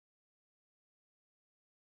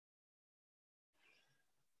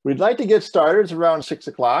We'd like to get started. It's around 6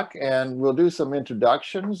 o'clock, and we'll do some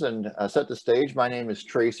introductions and set the stage. My name is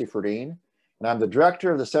Tracy Ferdine, and I'm the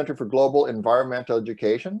director of the Center for Global Environmental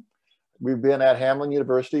Education. We've been at Hamline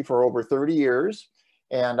University for over 30 years,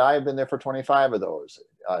 and I've been there for 25 of those.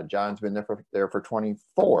 John's been there for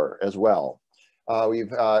 24 as well.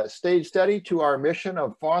 We've stayed steady to our mission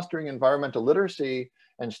of fostering environmental literacy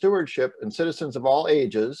and stewardship in citizens of all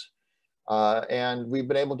ages. And we've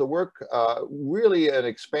been able to work really and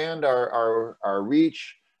expand our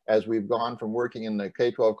reach as we've gone from working in the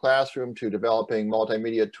K-12 classroom to developing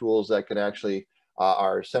multimedia tools that can actually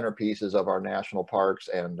are centerpieces of our national parks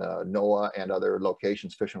and NOAA and other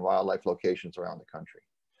locations, fish and wildlife locations around the country.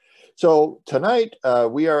 So tonight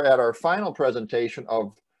we are at our final presentation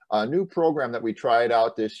of a new program that we tried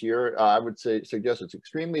out this year. I would suggest it's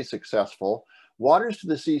extremely successful. Waters to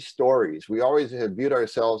the Sea Stories. We always have viewed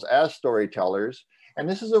ourselves as storytellers, and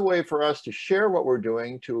this is a way for us to share what we're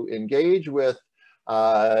doing, to engage with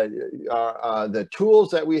the tools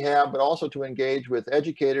that we have, but also to engage with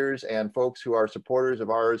educators and folks who are supporters of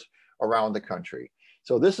ours around the country.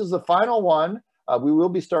 So this is the final one. We will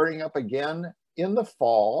be starting up again in the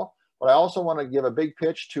fall, but I also want to give a big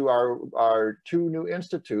pitch to our two new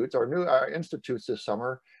institutes, our institutes this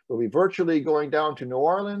summer. We'll be virtually going down to New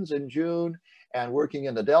Orleans in June and working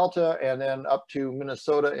in the Delta, and then up to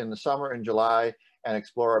Minnesota in the summer in July, and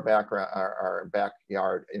explore our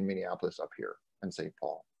backyard in Minneapolis up here in St.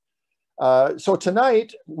 Paul. So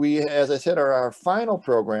tonight, as I said, our final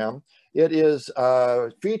program. It is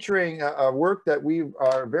featuring a work that we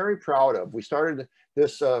are very proud of. We started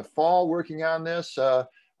this fall working on this,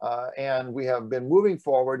 and we have been moving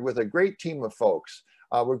forward with a great team of folks.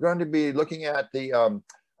 We're going to be looking at the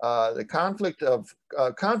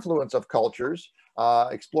confluence of cultures,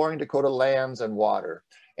 exploring Dakota lands and water.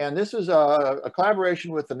 And this is a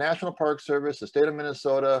collaboration with the National Park Service, the state of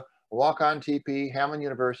Minnesota, Walk-On-TP, Hamline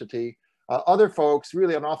University, other folks,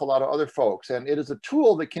 really an awful lot of other folks. And it is a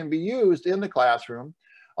tool that can be used in the classroom,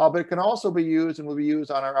 but it can also be used and will be used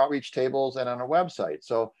on our outreach tables and on our website.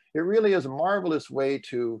 So it really is a marvelous way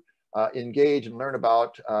to engage and learn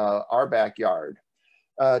about our backyard.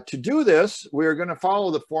 To do this, we're going to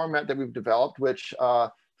follow the format that we've developed, which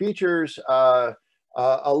features a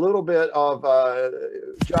little bit of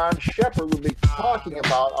John Shepard will be talking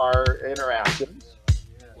about our interactions.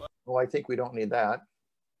 Oh, I think we don't need that.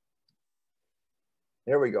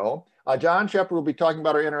 There we go. John Shepard will be talking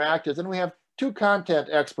about our interactives, and we have two content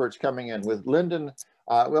experts coming in with Lyndon.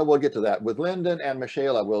 Well, we'll get to that with Lyndon and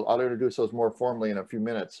Mishaila. I'll introduce those more formally in a few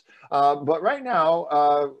minutes. But right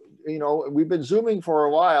now, you know, we've been Zooming for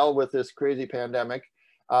a while with this crazy pandemic.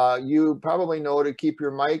 You probably know to keep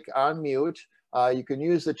your mic on mute. You can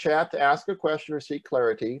use the chat to ask a question or seek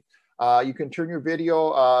clarity. You can turn your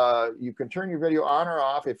video on or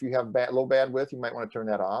off. If you have low bandwidth, you might want to turn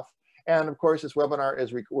that off. And of course, this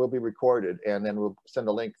webinar will be recorded, and then we'll send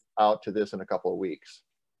a link out to this in a couple of weeks.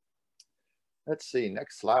 Let's see,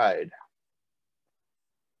 next slide.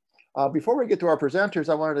 Before we get to our presenters,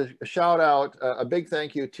 I wanted to shout out a big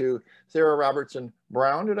thank you to Sarah Robertson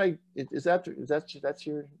Brown. Is that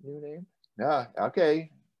your new name? Yeah, okay.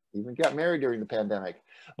 Even got married during the pandemic.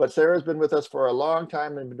 But Sarah's been with us for a long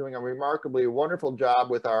time and been doing a remarkably wonderful job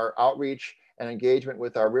with our outreach and engagement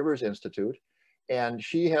with our Rivers Institute. And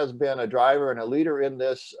she has been a driver and a leader in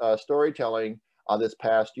this storytelling this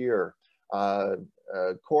past year.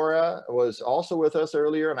 Cora was also with us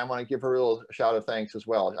earlier, and I want to give her a little shout of thanks as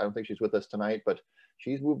well. I don't think she's with us tonight, but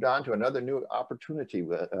she's moved on to another new opportunity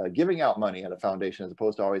with giving out money at a foundation as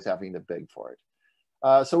opposed to always having to beg for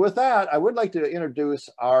it. So with that, I would like to introduce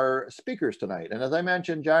our speakers tonight. And as I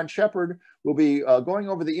mentioned, John Shepard will be going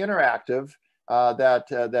over the interactive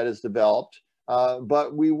that is developed.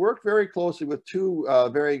 But we worked very closely with two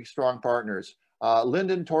very strong partners.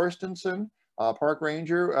 Lyndon Torstenson, park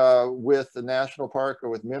ranger with the National Park or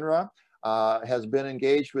with MNRA, has been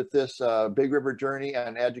engaged with this Big River Journey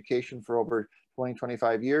and education for over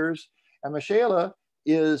 25 years. And Mishaila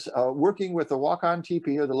is working with the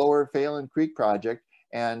Walk-On-TP, or the Lower Phalen Creek Project.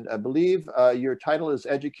 And I believe your title is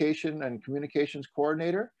Education and Communications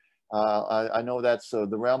Coordinator. I know that's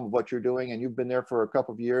the realm of what you're doing, and you've been there for a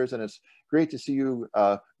couple of years, and it's great to see you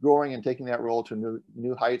growing and taking that role to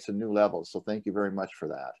new heights and new levels. So thank you very much for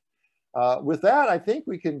that. With that, I think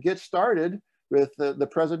we can get started with the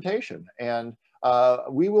presentation, and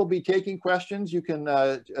we will be taking questions. You can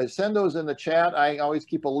send those in the chat. I always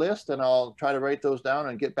keep a list, and I'll try to write those down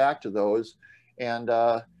and get back to those. And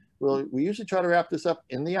we usually try to wrap this up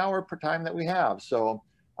in the hour per time that we have. So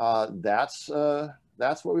that's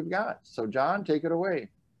what we've got. So John, take it away.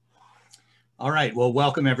 All right, well,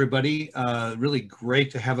 welcome everybody. Really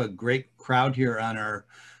great to have a great crowd here on our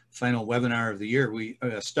final webinar of the year. We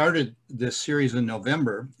started this series in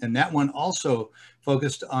November, and that one also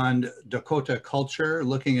focused on Dakota culture,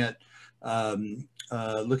 looking at the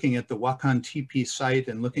Wahpeton TP site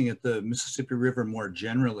and looking at the Mississippi River more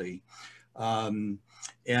generally. That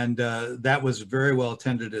was very well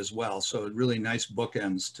attended as well. So really nice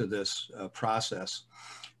bookends to this process.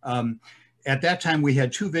 At that time, we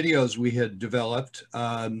had two videos we had developed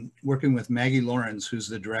working with Maggie Lawrence, who's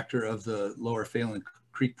the director of the Lower Phalen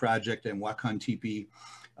Creek Project and Wahpeton TP,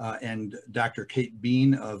 and Dr. Kate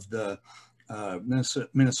Bean of the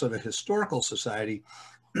Minnesota Historical Society.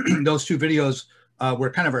 Those two videos were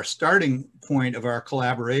kind of our starting point of our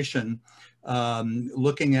collaboration,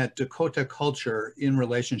 looking at Dakota culture in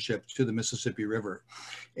relationship to the Mississippi River.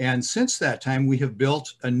 And since that time, we have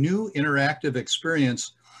built a new interactive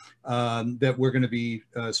experience that we're going to be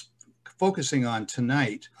focusing on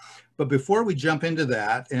tonight. But before we jump into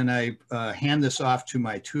that, and I hand this off to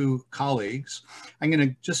my two colleagues, I'm going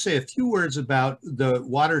to just say a few words about the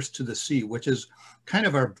Waters to the Sea, which is kind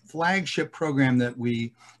of our flagship program that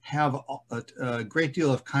we have a great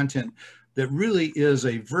deal of content that really is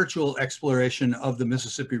a virtual exploration of the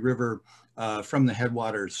Mississippi River from the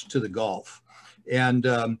headwaters to the Gulf. And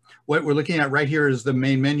what we're looking at right here is the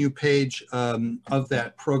main menu page of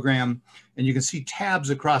that program. And you can see tabs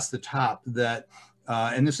across the top that,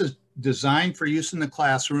 and this is designed for use in the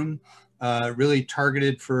classroom, really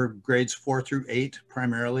targeted for grades 4 through 8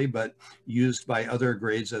 primarily, but used by other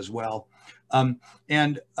grades as well.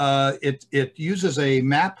 It uses a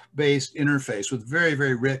map-based interface with very,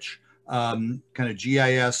 very rich kind of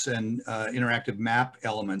GIS and interactive map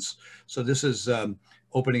elements. So this is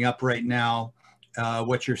opening up right now.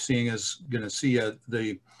 What you're seeing is going to see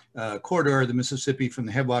the corridor of the Mississippi from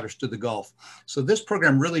the headwaters to the Gulf. So this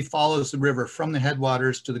program really follows the river from the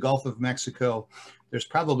headwaters to the Gulf of Mexico. There's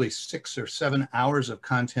probably 6 or 7 hours of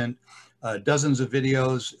content, dozens of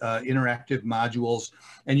videos, interactive modules,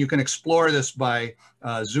 and you can explore this by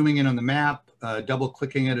zooming in on the map, double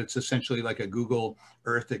clicking it. It's essentially like a Google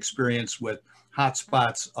Earth experience with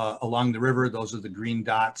hotspots along the river. Those are the green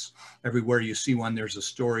dots. Everywhere you see one, there's a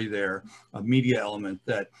story there, a media element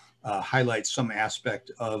that highlights some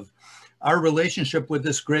aspect of our relationship with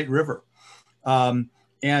this great river.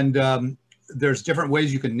 There's different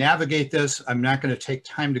ways you can navigate this. I'm not going to take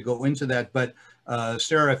time to go into that, but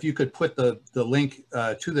Sarah, if you could put the link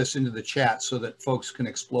to this into the chat so that folks can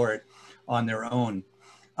explore it on their own.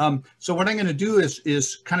 So what I'm going to do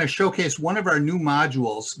is kind of showcase one of our new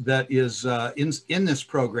modules that is in this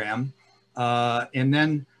program, and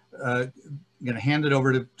then I'm going to hand it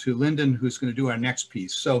over to Lyndon, who's going to do our next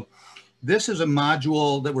piece. So this is a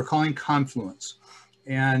module that we're calling Confluence,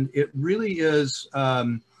 and it really is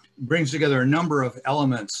brings together a number of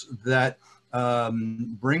elements that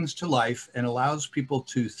brings to life and allows people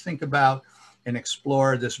to think about and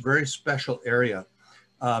explore this very special area.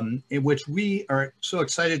 In which we are so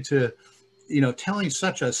excited to, telling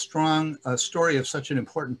such a strong story of such an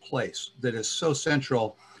important place that is so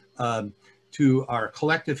central to our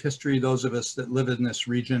collective history, those of us that live in this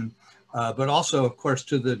region, but also, of course,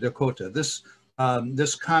 to the Dakota. This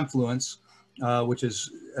confluence, which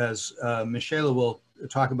is, as Mishaila will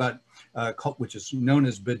talk about, which is known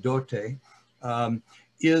as Bdóte,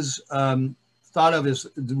 is thought of as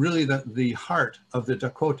really the heart of the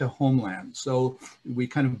Dakota homeland. So we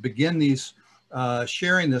kind of begin these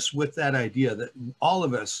sharing this with that idea that all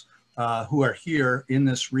of us who are here in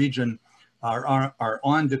this region are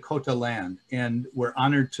on Dakota land, and we're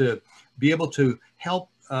honored to be able to help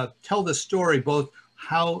tell the story, both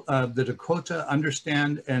how the Dakota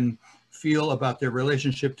understand and feel about their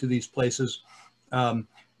relationship to these places,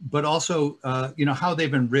 but also, how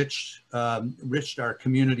they've enriched our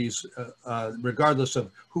communities, regardless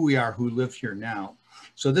of who we are, who live here now.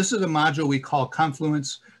 So this is a module we call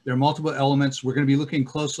Confluence. There are multiple elements. We're going to be looking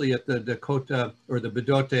closely at the Dakota, or the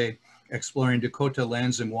Bdóte, exploring Dakota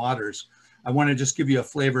lands and waters. I want to just give you a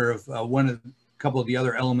flavor of a couple of the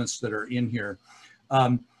other elements that are in here.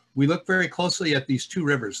 We look very closely at these two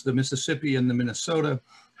rivers, the Mississippi and the Minnesota,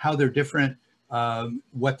 how they're different,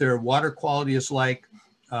 what their water quality is like,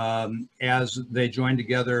 as they join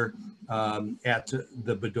together at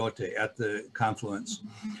the Bdóte, at the confluence.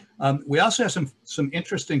 We also have some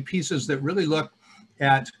interesting pieces that really look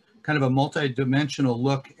at kind of a multi-dimensional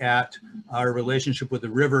look at our relationship with the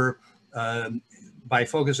river by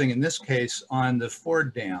focusing, in this case, on the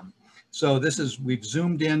Ford Dam. So we've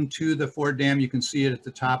zoomed into the Ford Dam. You can see it at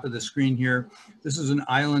the top of the screen here. This is an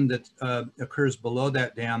island that occurs below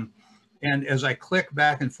that dam. And as I click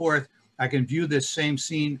back and forth, I can view this same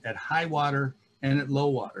scene at high water and at low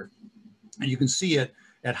water. And you can see it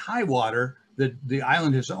at high water, the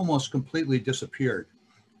island has almost completely disappeared.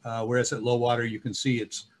 Whereas at low water, you can see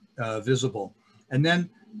it's visible. And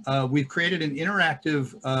then we've created an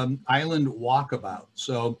interactive island walkabout.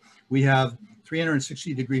 So we have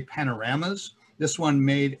 360-degree panoramas. This one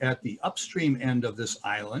made at the upstream end of this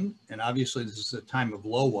island. And obviously this is a time of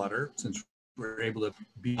low water since we're able to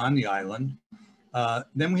be on the island.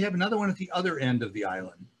 Then we have another one at the other end of the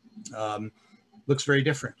island. Looks very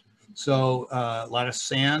different. So a lot of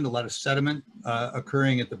sand, a lot of sediment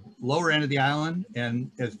occurring at the lower end of the island. And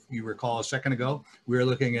as you recall a second ago, we were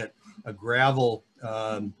looking at a gravel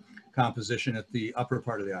composition at the upper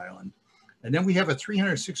part of the island. And then we have a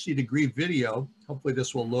 360-degree video. Hopefully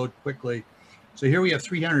this will load quickly. So here we have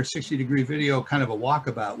 360-degree video, kind of a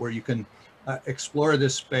walkabout where you can explore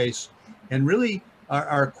this space. And really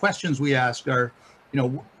our questions we ask are,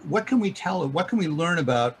 what can we tell, what can we learn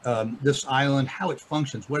about this island, how it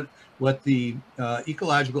functions, what the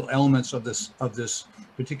ecological elements of this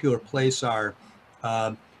particular place are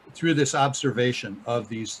through this observation of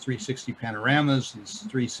these 360 panoramas, these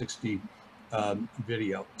 360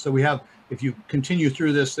 video. So we have, if you continue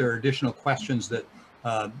through this, there are additional questions that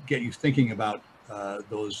get you thinking about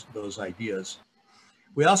those ideas.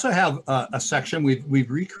 We also have a section, we've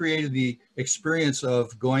recreated the experience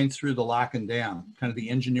of going through the lock and dam, kind of the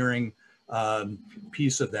engineering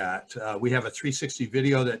piece of that. We have a 360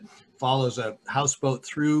 video that follows a houseboat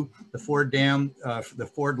through the Ford Dam, the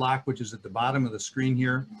Ford Lock, which is at the bottom of the screen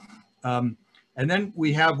here. And then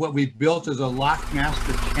we have what we've built as a Lock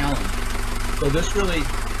Master Challenge. So this really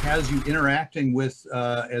has you interacting with,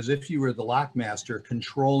 as if you were the Lock Master,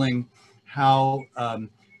 controlling how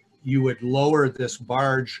you would lower this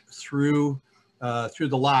barge through the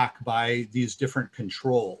lock by these different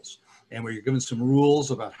controls, and where you're given some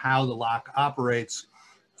rules about how the lock operates.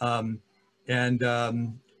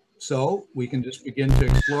 So we can just begin to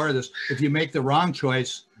explore this. If you make the wrong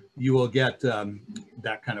choice, you will get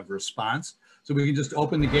that kind of response. So we can just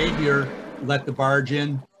open the gate here, let the barge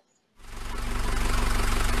in.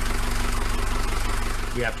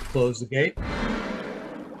 We have to close the gate.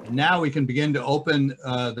 Now we can begin to open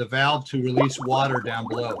the valve to release water down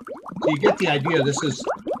below. So you get the idea. This is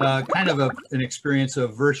kind of an experience, a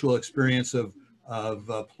virtual experience of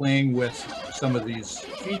playing with some of these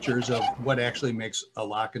features of what actually makes a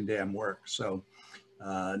lock and dam work. So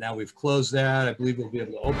now we've closed that. I believe we'll be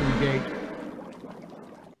able to open the gate.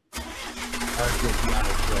 Barge will be on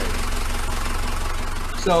its way.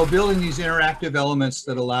 So building these interactive elements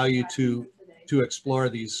that allow you to explore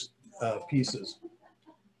these pieces.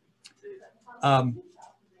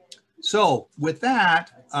 So with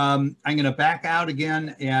that, I'm going to back out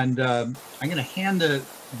again, and I'm going to hand the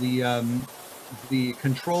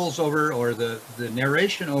controls over, or the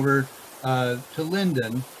narration over to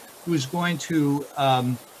Lyndon, who's going to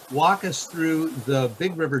walk us through the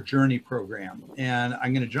Big River Journey program. And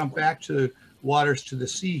I'm going to jump back to Waters to the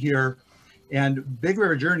Sea here. And Big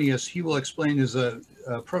River Journey, as he will explain, is a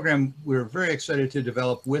program we're very excited to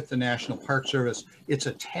develop with the National Park Service. It's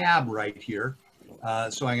a tab right here.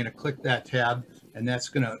 So I'm going to click that tab, and that's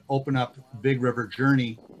going to open up Big River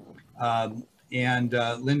Journey.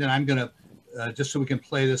 Lyndon, I'm going to, just so we can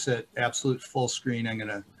play this at absolute full screen, I'm going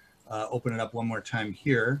to open it up one more time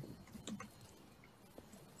here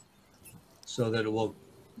so that it'll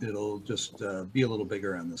just be a little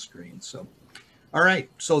bigger on the screen. So. All right,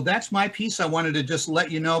 so that's my piece. I wanted to just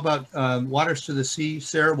let you know about Waters to the Sea.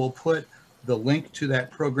 Sarah will put the link to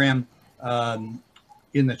that program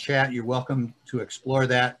in the chat. You're welcome to explore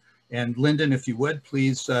that. And Lyndon, if you would,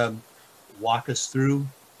 please walk us through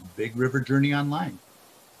Big River Journey Online.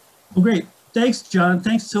 Well, great. Thanks, John.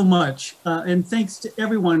 Thanks so much. And thanks to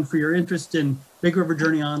everyone for your interest in Big River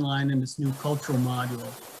Journey Online and this new cultural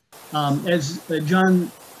module. As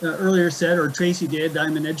John earlier said, or Tracy did,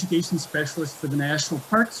 I'm an education specialist for the National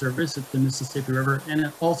Park Service at the Mississippi River,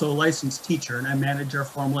 and also a licensed teacher, and I manage our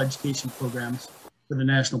formal education programs for the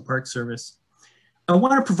National Park Service. I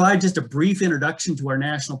want to provide just a brief introduction to our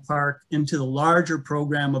national park and to the larger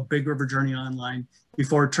program of Big River Journey Online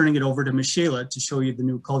before turning it over to Mishaila to show you the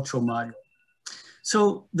new cultural module.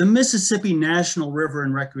 So the Mississippi National River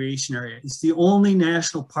and Recreation Area is the only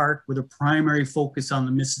national park with a primary focus on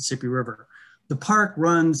the Mississippi River. The park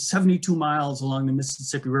runs 72 miles along the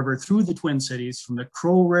Mississippi River through the Twin Cities, from the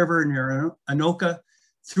Crow River near Anoka,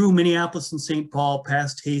 through Minneapolis and St. Paul,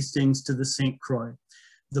 past Hastings to the St. Croix.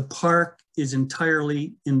 The park is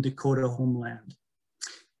entirely in Dakota homeland.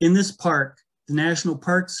 In this park, the National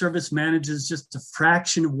Park Service manages just a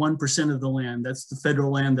fraction of 1% of the land. That's the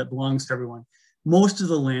federal land that belongs to everyone. Most of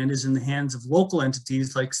the land is in the hands of local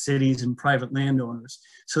entities like cities and private landowners.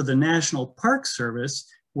 So the National Park Service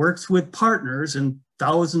works with partners and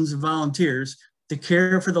thousands of volunteers to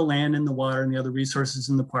care for the land and the water and the other resources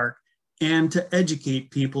in the park, and to educate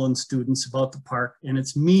people and students about the park and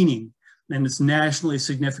its meaning and its nationally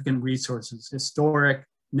significant resources, historic,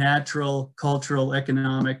 natural, cultural,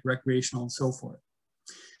 economic, recreational, and so forth.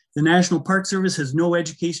 The National Park Service has no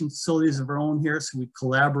education facilities of our own here, so we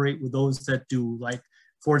collaborate with those that do, like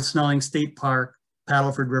Fort Snelling State Park,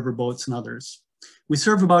 Paddleford Riverboats, and others. We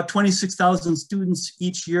serve about 26,000 students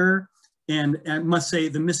each year, and I must say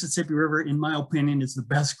the Mississippi River, in my opinion, is the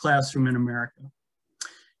best classroom in America.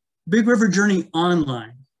 Big River Journey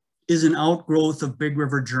Online is an outgrowth of Big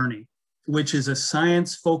River Journey, which is a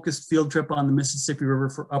science-focused field trip on the Mississippi River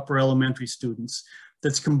for upper elementary students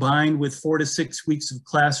that's combined with 4 to 6 weeks of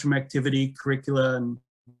classroom activity, curricula, and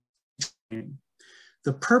training.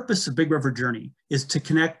 The purpose of Big River Journey is to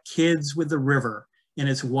connect kids with the river and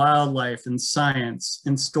its wildlife and science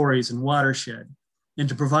and stories and watershed, and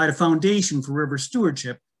to provide a foundation for river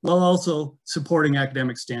stewardship while also supporting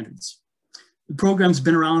academic standards. The program's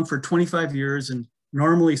been around for 25 years and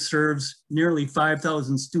normally serves nearly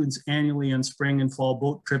 5,000 students annually on spring and fall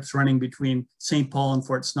boat trips running between St. Paul and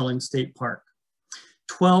Fort Snelling State Park.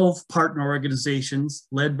 12 partner organizations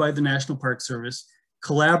led by the National Park Service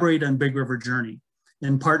collaborate on Big River Journey,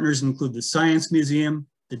 and partners include the Science Museum,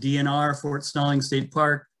 the DNR, Fort Snelling State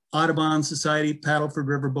Park, Audubon Society, Paddleford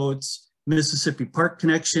Riverboats, Mississippi Park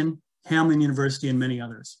Connection, Hamline University, and many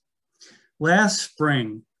others. Last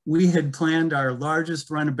spring, we had planned our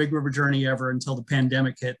largest run of Big River Journey ever until the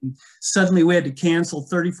pandemic hit, and suddenly we had to cancel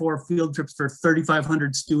 34 field trips for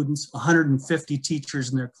 3,500 students, 150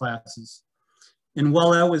 teachers in their classes. And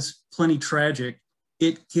while that was plenty tragic,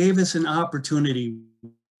 it gave us an opportunity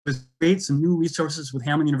to create some new resources with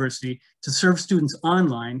Hamline University to serve students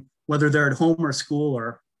online, whether they're at home or school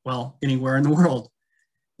or, well, anywhere in the world.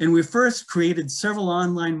 And we first created several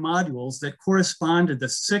online modules that correspond to the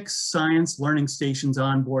 6 science learning stations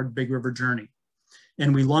on board Big River Journey.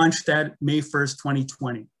 And we launched that May 1st,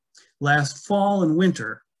 2020. Last fall and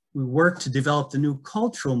winter, we worked to develop the new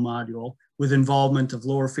cultural module with involvement of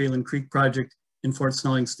Lower Phalen Creek Project in Fort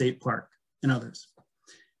Snelling State Park and others.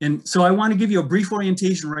 And so I want to give you a brief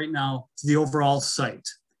orientation right now to the overall site.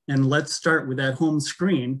 And let's start with that home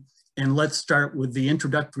screen, and let's start with the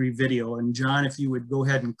introductory video. And John, if you would go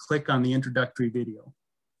ahead and click on the introductory video.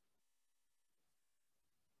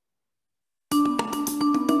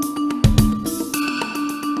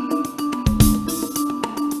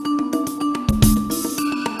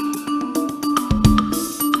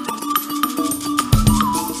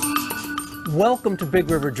 Welcome to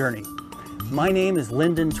Big River Journey. My name is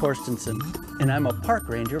Lyndon Torstenson, and I'm a park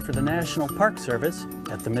ranger for the National Park Service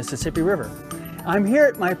at the Mississippi River. I'm here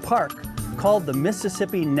at my park called the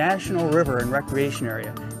Mississippi National River and Recreation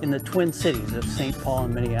Area in the Twin Cities of St. Paul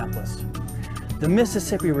and Minneapolis. The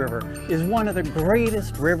Mississippi River is one of the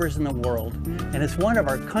greatest rivers in the world, and it's one of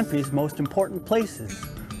our country's most important places.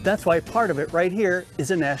 That's why part of it right here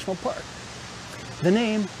is a national park. The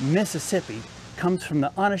name Mississippi comes from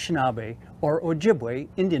the Anishinaabe or Ojibwe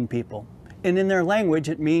Indian people, and in their language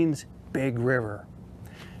it means big river.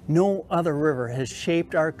 No other river has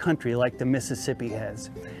shaped our country like the Mississippi has.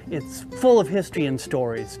 It's full of history and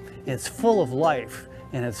stories, it's full of life,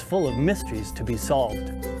 and it's full of mysteries to be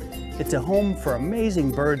solved. It's a home for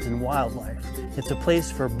amazing birds and wildlife. It's a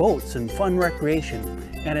place for boats and fun recreation,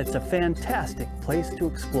 and it's a fantastic place to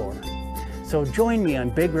explore. So join me on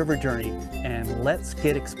Big River Journey, and let's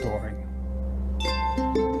get exploring.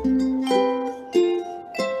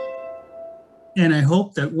 And I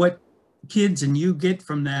hope that what kids and you get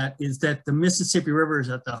from that is that the Mississippi River is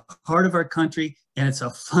at the heart of our country, and it's a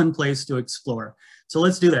fun place to explore. So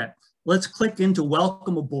let's do that. Let's click into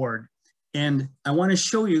Welcome Aboard. And I want to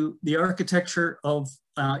show you the architecture of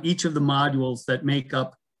each of the modules that make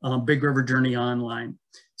up Big River Journey Online.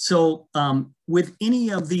 So with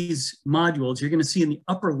any of these modules, you're going to see in the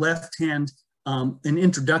upper left-hand an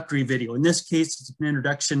introductory video. In this case, it's an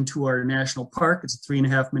introduction to our national park. It's a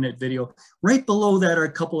 3.5-minute video. Right below that are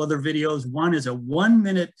a couple other videos. One is a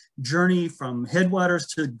 1-minute journey from headwaters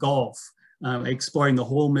to Gulf, exploring the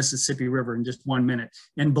whole Mississippi River in just 1 minute.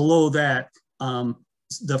 And below that,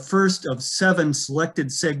 the first of 7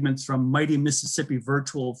 selected segments from Mighty Mississippi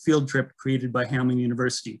virtual field trip created by Hamline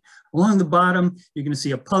University. Along the bottom, you're going to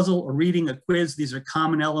see a puzzle, a reading, a quiz. These are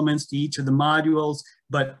common elements to each of the modules,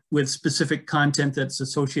 but with specific content that's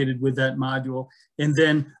associated with that module. And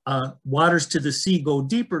then Waters to the Sea Go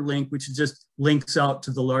Deeper link, which just links out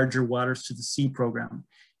to the larger Waters to the Sea program.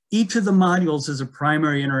 each of the modules is a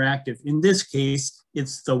primary interactive. In this case,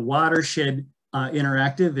 it's the watershed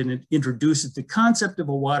interactive, and it introduces the concept of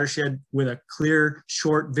a watershed with a clear,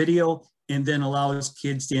 short video, and then allows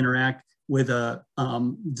kids to interact with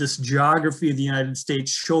this geography of the United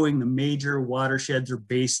States, showing the major watersheds or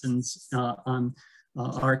basins on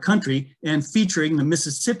our country, and featuring the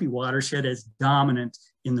Mississippi watershed as dominant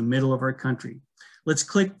in the middle of our country. Let's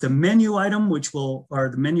click the menu item, or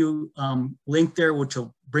the menu link there, which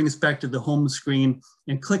will bring us back to the home screen,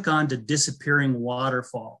 and click on to Disappearing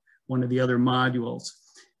Waterfall, one of the other modules.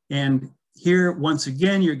 And here, once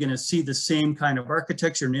again, you're going to see the same kind of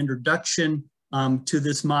architecture and introduction to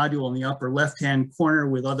this module in the upper left-hand corner,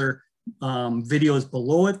 with other videos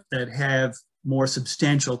below it that have more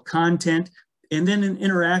substantial content, and then an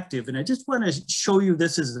interactive. And I just want to show you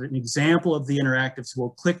this as an example of the interactive. So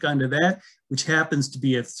we'll click onto that, which happens to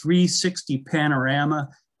be a 360 panorama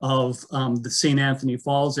of the St. Anthony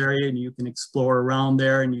Falls area, and you can explore around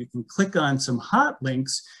there, and you can click on some hot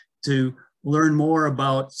links to learn more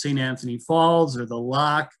about St. Anthony Falls or the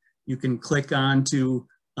lock. You can click on to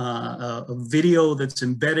a video that's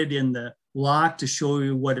embedded in the lock to show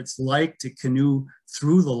you what it's like to canoe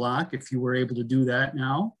through the lock, if you were able to do that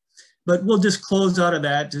now. But we'll just close out of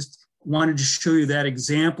that. Just wanted to show you that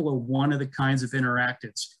example of one of the kinds of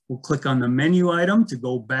interactives. We'll click on the menu item to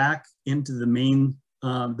go back into the main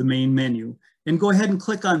menu, and go ahead and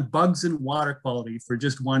click on Bugs and Water Quality for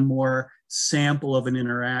just one more sample of an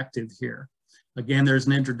interactive here. Again, there's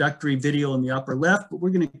an introductory video in the upper left, but we're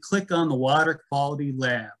going to click on the Water Quality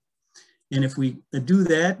Lab. And if we do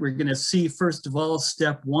that, we're going to see, first of all,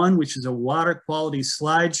 step one, which is a water quality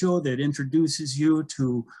slideshow that introduces you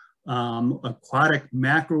to aquatic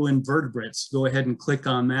macroinvertebrates. Go ahead and click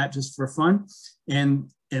on that just for fun. And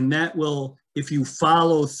that will, if you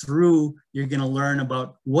follow through, you're going to learn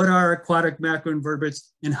about what are aquatic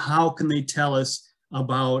macroinvertebrates and how can they tell us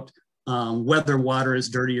about whether water is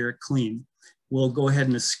dirty or clean. We'll go ahead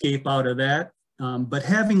and escape out of that. But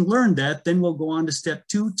having learned that, then we'll go on to step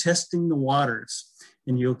two, testing the waters.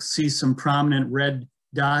 And you'll see some prominent red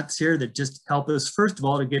dots here that just help us, first of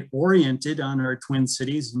all, to get oriented on our Twin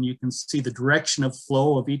Cities. And you can see the direction of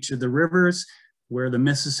flow of each of the rivers, where the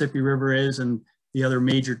Mississippi River is and the other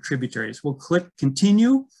major tributaries. We'll click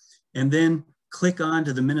continue, and then click on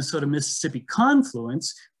to the Minnesota-Mississippi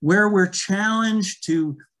confluence, where we're challenged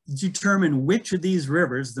to determine which of these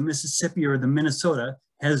rivers, the Mississippi or the Minnesota,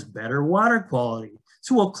 has better water quality.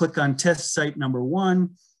 So we'll click on test site number one,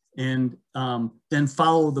 and then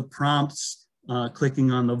follow the prompts,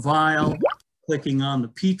 clicking on the vial, clicking on the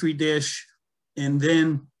Petri dish, and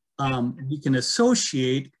then we can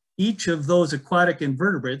associate each of those aquatic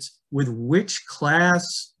invertebrates with which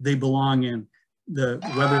class they belong in. Whether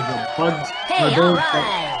the bugs are those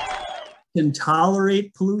that can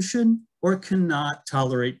tolerate pollution or cannot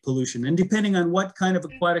tolerate pollution. And depending on what kind of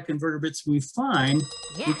aquatic invertebrates we find,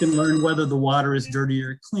 we can learn whether the water is dirty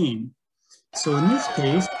or clean. So in this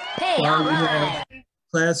case, we have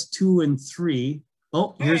class 2 and 3.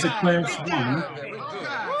 Oh, here's a class 1.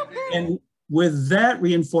 And with that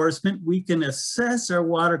reinforcement, we can assess our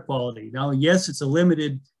water quality. Now, yes, it's a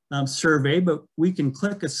limited survey, but we can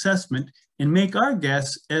click assessment and make our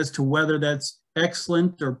guess as to whether that's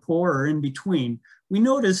excellent or poor or in between. We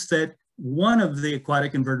notice that one of the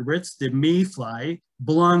aquatic invertebrates, the mayfly,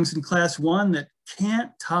 belongs in class 1 that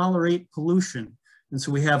can't tolerate pollution. And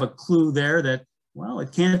so we have a clue there that, well,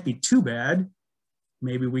 it can't be too bad.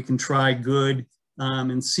 Maybe we can try good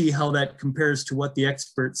and see how that compares to what the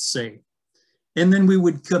experts say. And then we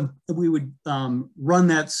would run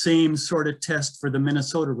that same sort of test for the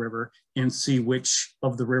Minnesota River and see which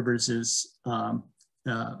of the rivers is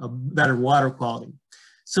a better water quality.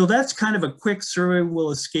 So that's kind of a quick survey.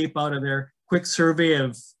 We'll escape out of there. Quick survey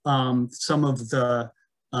of some of the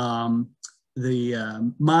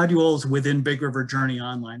modules within Big River Journey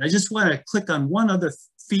Online. I just want to click on one other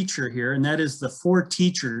feature here, and that is the 4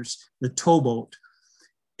 teachers, the towboat.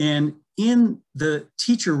 And in the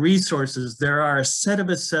teacher resources, there are a set of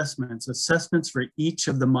assessments for each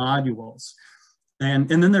of the modules. And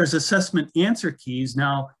then there's assessment answer keys.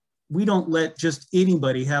 Now, we don't let just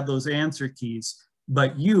anybody have those answer keys,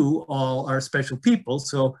 but you all are special people.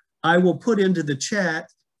 So I will put into the chat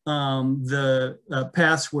the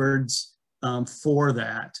passwords for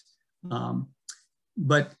that.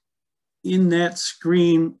 But in that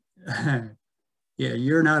screen, yeah,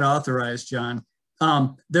 you're not authorized, John.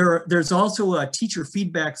 There's also a teacher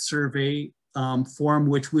feedback survey form,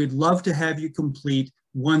 which we'd love to have you complete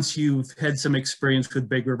once you've had some experience with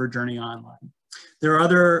Big River Journey Online. There are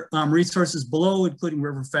other resources below, including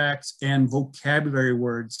river facts and vocabulary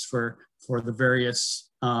words for the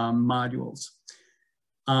various modules.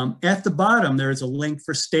 At the bottom, there's a link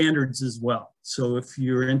for standards as well. So if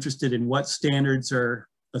you're interested in what standards are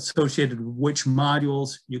associated with which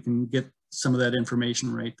modules, you can get some of that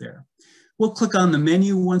information right there. We'll click on the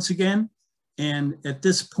menu once again. And at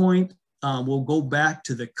this point, we'll go back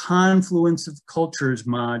to the Confluence of Cultures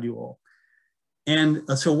module. And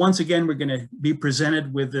so once again, we're going to be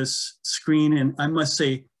presented with this screen. And I must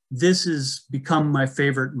say, this has become my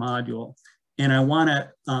favorite module. And I want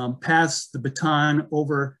to pass the baton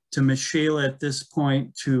over to Mishaila at this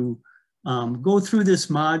point to go through this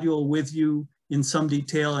module with you in some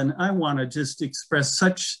detail. And I want to just express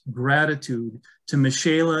such gratitude to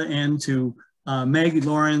Mishaila and to Maggie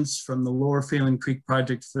Lawrence from the Lower Phalen Creek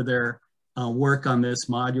Project for their work on this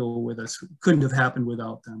module with us. It couldn't have happened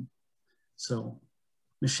without them. So,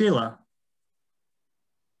 Mishaila.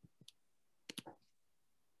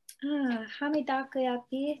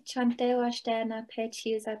 Hamidakuyapi, Chante Washtana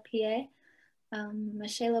Pechiusapie,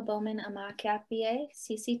 Mishaila Bowman Amakiapie,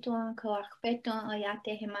 Sisseton Wahpeton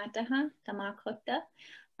Oyate Himataha, Dakota,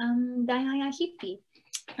 Dayaya Hippie.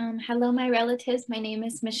 Hello, my relatives. My name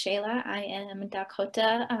is Mishaila. I am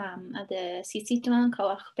Dakota of the Sisseton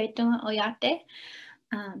Wahpeton Oyate.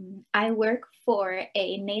 I work for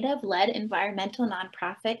a native-led environmental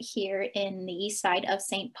nonprofit here in the east side of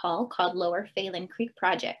St. Paul called Lower Phalen Creek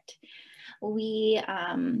Project. We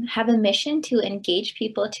have a mission to engage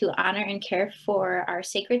people to honor and care for our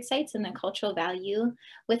sacred sites and the cultural value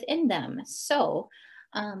within them. So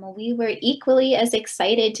we were equally as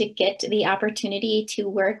excited to get the opportunity to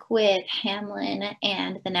work with Phalen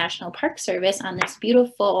and the National Park Service on this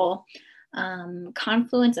beautiful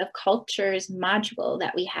Confluence of Cultures module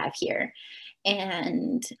that we have here.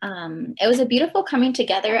 And it was a beautiful coming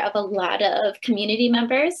together of a lot of community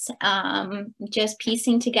members, just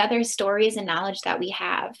piecing together stories and knowledge that we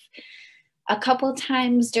have. A couple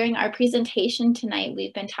times during our presentation tonight,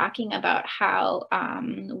 we've been talking about how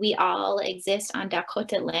we all exist on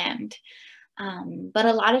Dakota land. But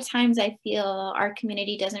a lot of times I feel our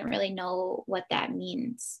community doesn't really know what that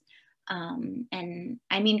means. And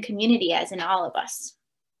I mean community as in all of us.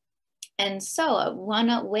 And so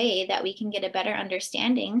one way that we can get a better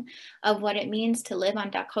understanding of what it means to live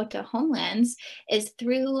on Dakota homelands is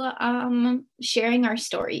through sharing our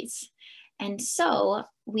stories. And so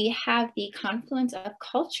we have the Confluence of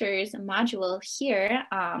Cultures module here.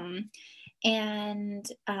 And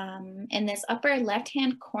in this upper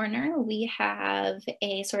left-hand corner, we have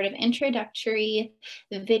a sort of introductory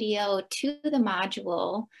video to the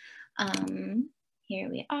module. Here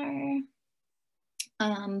we are,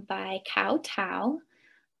 by Cow Tao,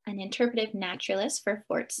 an interpretive naturalist for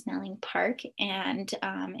Fort Snelling Park. And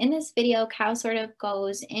in this video, Cow sort of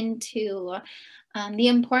goes into the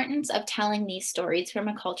importance of telling these stories from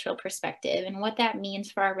a cultural perspective and what that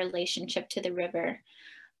means for our relationship to the river.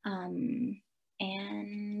 And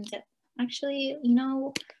actually, you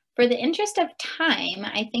know, for the interest of time,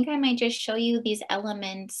 I think I might just show you these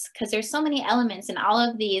elements because there's so many elements in all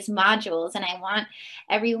of these modules, and I want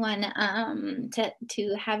everyone to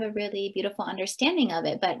have a really beautiful understanding of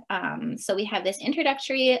it. But so we have this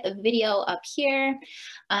introductory video up here.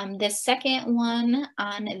 The second one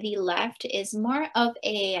on the left is more of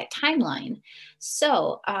a timeline.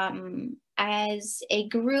 So as a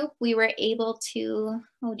group, we were able to,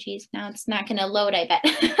 oh geez, now it's not gonna load, I bet.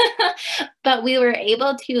 But we were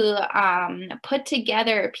able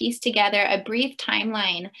to piece together a brief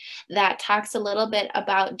timeline that talks a little bit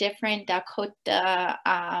about different Dakota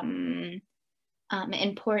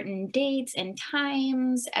important dates and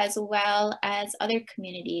times, as well as other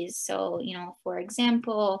communities. So, you know, for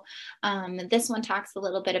example, this one talks a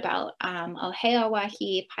little bit about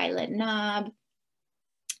Oheawahi, Pilot Knob,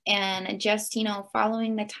 and just, you know,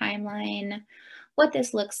 following the timeline, what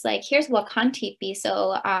this looks like. Here's Wakantipi. So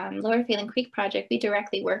Lower Phalen Creek Project, we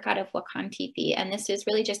directly work out of Wakantipi. And this is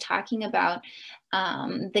really just talking about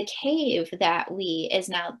the cave that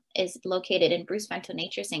is located in Bruce Bento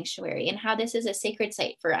Nature Sanctuary and how this is a sacred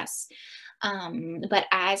site for us. But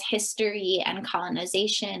as history and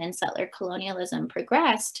colonization and settler colonialism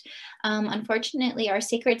progressed, unfortunately, our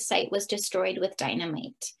sacred site was destroyed with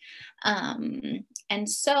dynamite. And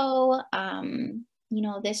so, you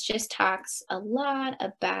know, this just talks a lot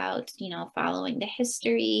about, you know, following the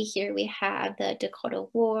history. Here we have the Dakota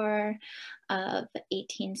War of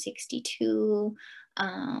 1862.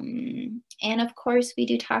 And of course, we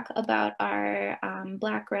do talk about our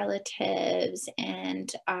Black relatives and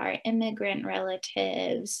our immigrant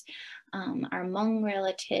relatives, our Hmong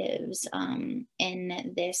relatives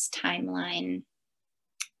in this timeline,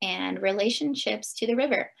 and relationships to the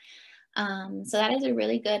river. So that is a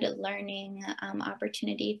really good learning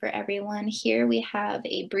opportunity for everyone. Here we have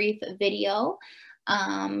a brief video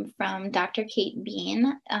from Dr. Kate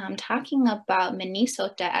Bean talking about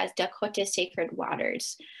Minnesota as Dakota Sacred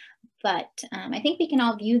Waters. But I think we can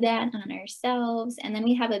all view that on ourselves. And then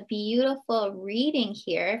we have a beautiful reading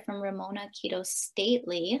here from Ramona Quito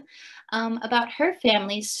Stately about her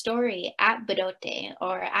family's story at Bdóte,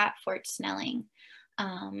 or at Fort Snelling.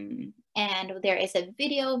 And there is a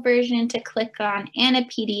video version to click on and a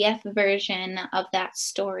PDF version of that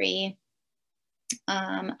story.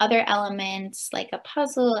 Other elements like a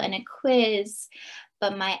puzzle and a quiz,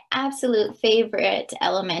 but my absolute favorite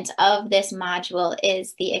element of this module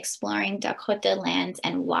is the Exploring Dakota Lands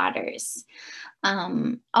and Waters.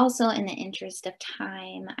 Also, in the interest of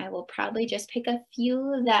time, I will probably just pick a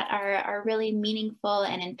few that are really meaningful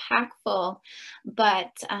and impactful,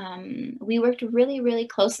 but we worked really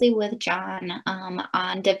closely with John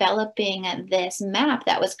on developing this map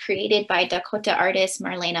that was created by Dakota artist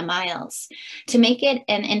Marlena Miles to make it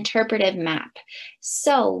an interpretive map.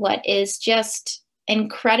 So what is just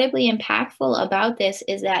incredibly impactful about this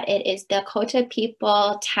is that it is Dakota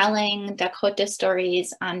people telling Dakota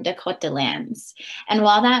stories on Dakota lands. And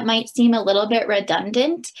while that might seem a little bit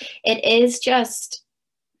redundant, it is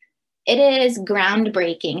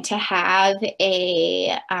groundbreaking to have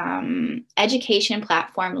a education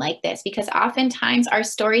platform like this, because oftentimes our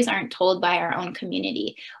stories aren't told by our own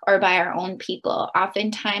community or by our own people.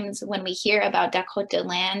 Oftentimes when we hear about Dakota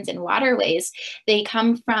lands and waterways, they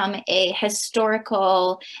come from a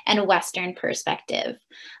historical and Western perspective.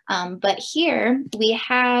 But here we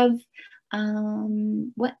have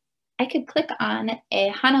what I could click on a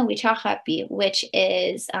Hana Wichahapi, which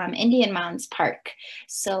is Indian Mounds Park.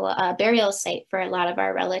 So a burial site for a lot of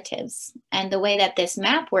our relatives. And the way that this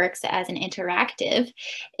map works as an interactive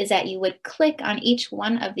is that you would click on each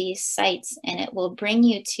one of these sites and it will bring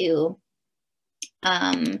you to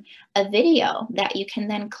a video that you can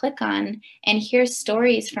then click on and hear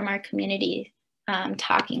stories from our community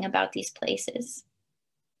talking about these places.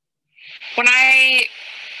 Can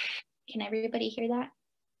everybody hear that?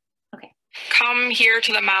 Okay. Come here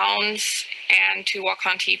to the mounds and to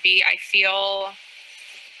Wahpeton Teepee, I feel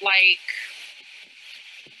like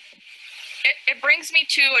it brings me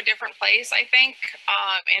to a different place, I think,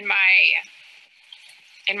 in my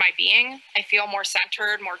being. I feel more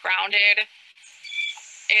centered, more grounded.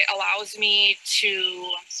 It allows me to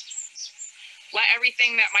let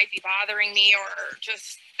everything that might be bothering me, or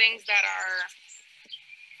just things that are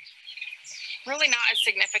really not as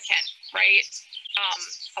significant, right?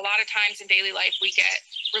 A lot of times in daily life, we get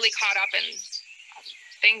really caught up in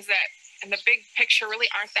things that in the big picture really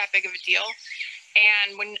aren't that big of a deal.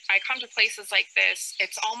 And when I come to places like this,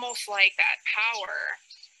 it's almost like that power.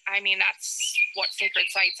 I mean, that's what sacred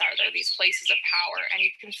sites are. They're these places of power, and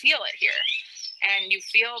you can feel it here. And you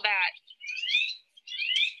feel that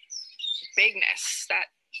bigness,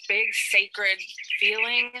 that big sacred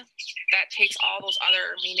feeling that takes all those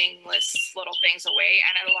other meaningless little things away,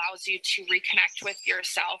 and it allows you to reconnect with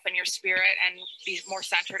yourself and your spirit and be more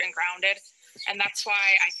centered and grounded. And that's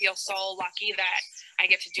why I feel so lucky that I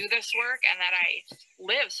get to do this work and that I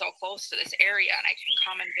live so close to this area, and I can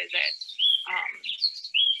come and visit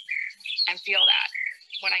and feel that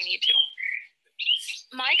when I need to.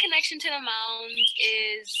 My connection to the mounds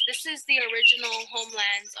is, this is the original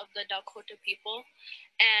homelands of the Dakota people.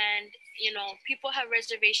 And, you know, people have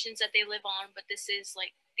reservations that they live on, but this is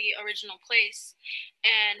like the original place.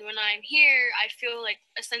 And when I'm here, I feel like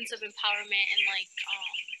a sense of empowerment and like,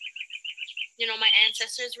 you know, my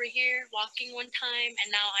ancestors were here walking one time,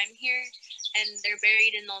 and now I'm here and they're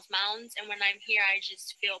buried in those mounds. And when I'm here, I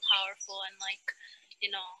just feel powerful and like,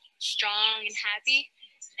 you know, strong and happy.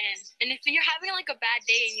 And if you're having like a bad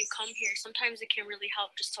day and you come here, sometimes it can really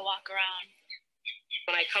help just to walk around.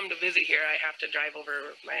 When I come to visit here, I have to drive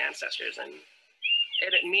over my ancestors, and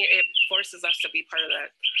it forces us to be part of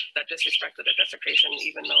that disrespect of the desecration,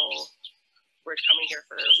 even though we're coming here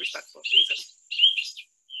for a respectful reason.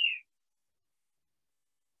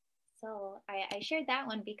 So I shared that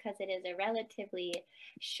one because it is a relatively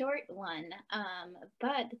short one,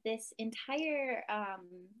 but this entire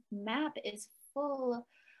map is full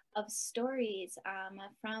of stories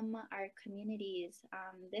from our communities.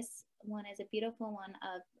 This one is a beautiful one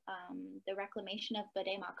of the reclamation of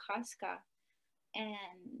Bdóte Makaska.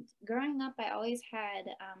 And growing up, I always had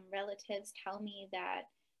relatives tell me that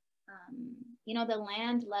you know, the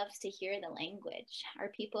land loves to hear the language. Our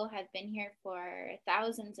people have been here for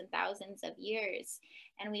thousands and thousands of years,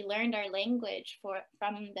 and we learned our language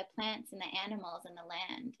from the plants and the animals and the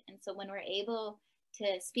land. And so when we're able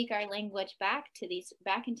speak our language back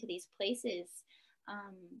into these places,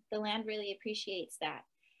 the land really appreciates that.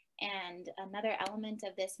 And another element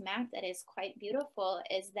of this map that is quite beautiful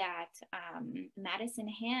is that Madison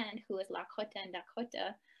Hand, who is Lakota in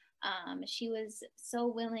Dakota, she was so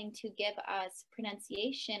willing to give us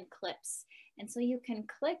pronunciation clips. And so you can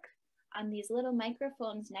click on these little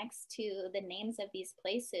microphones next to the names of these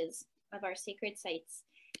places, of our sacred sites,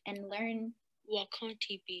 and learn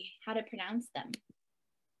how to pronounce them.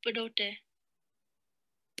 Bdóte.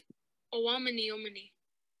 Owamani omani.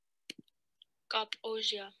 Gap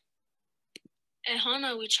ojia.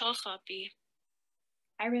 Ehana wichachapi.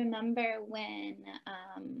 I remember when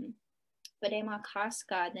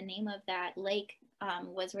Bdóte, the name of that lake,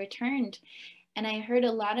 was returned. And I heard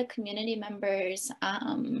a lot of community members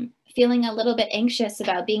feeling a little bit anxious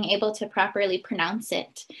about being able to properly pronounce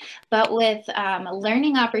it. But with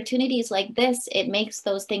learning opportunities like this, it makes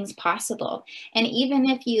those things possible. And even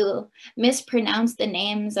if you mispronounce the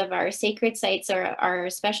names of our sacred sites or our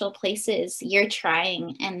special places, you're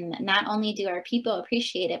trying. And not only do our people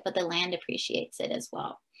appreciate it, but the land appreciates it as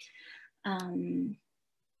well.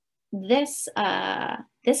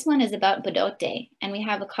 This one is about Bdóte, and we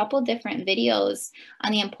have a couple different videos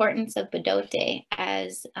on the importance of Bdóte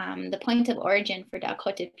as the point of origin for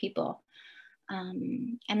Dakota people.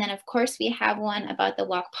 And then of course we have one about the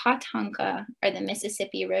Wahpeton, or the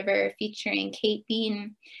Mississippi River, featuring Kate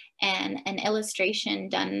Bean, and an illustration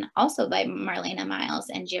done also by Marlena Miles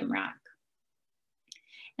and Jim Rock.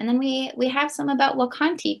 And then we have some about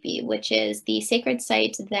Wakantipi, which is the sacred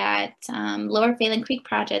site that Lower Phalen Creek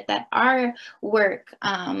Project, that our work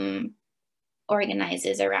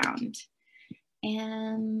organizes around.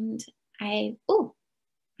 And I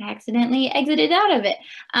accidentally exited out of it.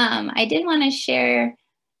 I did want to share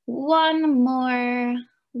one more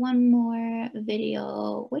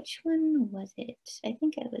video. Which one was it? I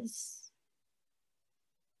think it was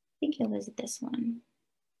this one.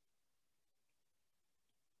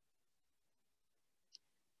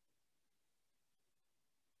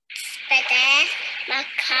 Spede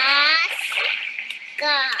makas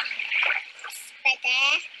ga. Spede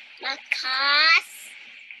makas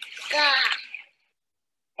ga.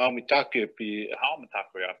 Hamitakuyapi.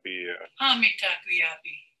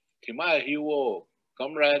 Kima hiwo.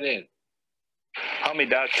 Come right in.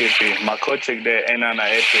 Hamidakipi. Makochek de enana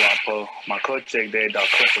etuapo. Makochek de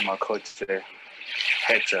Dakota makoche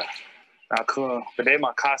hecha. Naku bede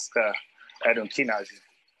makaska edunkinaji.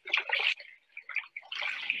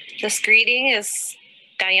 This greeting is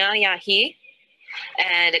Dayan Yahi,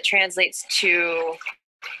 and it translates to,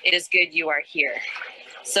 "It is good you are here."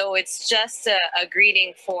 So it's just a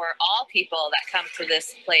greeting for all people that come to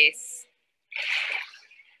this place.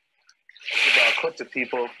 The Dakota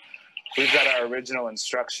people, we've got our original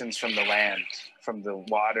instructions from the land, from the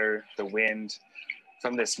water, the wind,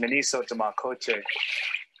 from this Minnesota Makoche.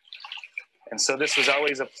 And so this was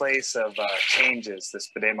always a place of changes, this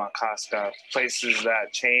Bdema Kaska, places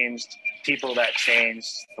that changed, people that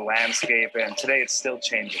changed, the landscape, and today it's still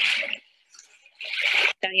changing.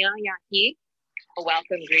 Dayan Yahi, a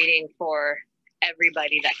welcome greeting for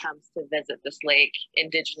everybody that comes to visit this lake,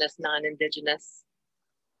 Indigenous, non-Indigenous.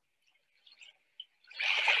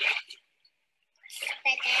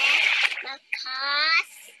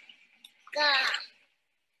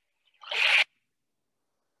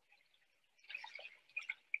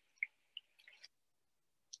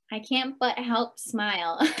 I can't but help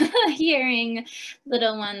smile hearing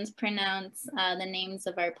little ones pronounce the names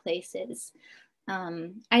of our places.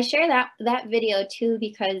 I share that video too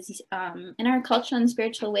because in our cultural and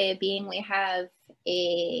spiritual way of being, we have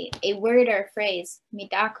a word or phrase,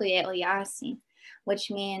 midakuye oyasi,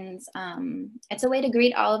 which means it's a way to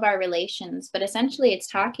greet all of our relations, but essentially it's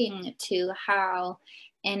talking to how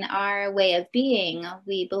in our way of being,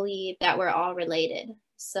 we believe that we're all related.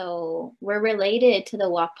 So we're related to the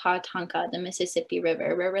Wahpeton, the Mississippi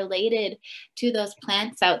River. We're related to those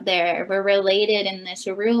plants out there. We're related in this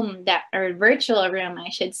room, or virtual room, I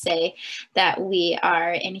should say, that we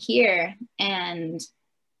are in here. And,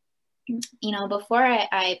 you know, before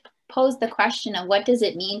I posed the question of what does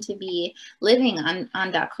it mean to be living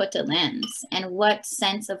on Dakota lands, and what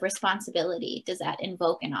sense of responsibility does that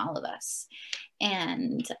invoke in all of us?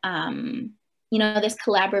 And, you know, this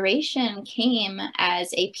collaboration came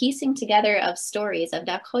as a piecing together of stories, of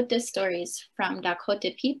Dakota stories from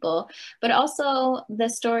Dakota people, but also the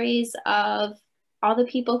stories of all the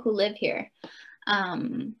people who live here.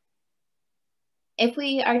 If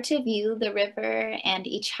we are to view the river and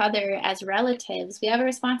each other as relatives, we have a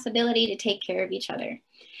responsibility to take care of each other.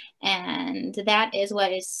 And that is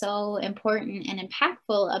what is so important and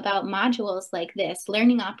impactful about modules like this,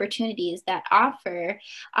 learning opportunities that offer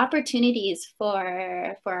opportunities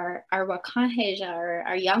for our Wakanhej,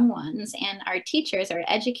 our young ones, and our teachers, our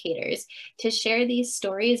educators, to share these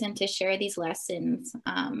stories and to share these lessons.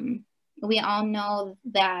 We all know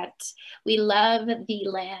that we love the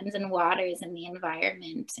lands and waters and the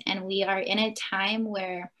environment, and we are in a time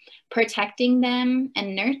where protecting them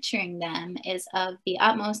and nurturing them is of the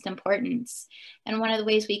utmost importance. And one of the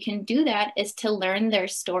ways we can do that is to learn their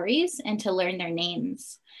stories and to learn their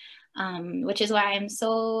names, which is why I'm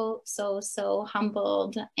so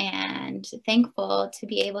humbled and thankful to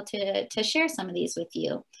be able to share some of these with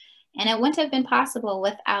you. And it wouldn't have been possible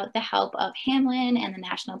without the help of Phalen and the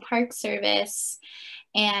National Park Service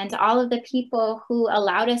and all of the people who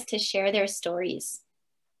allowed us to share their stories.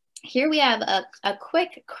 Here we have a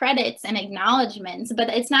quick credits and acknowledgements, but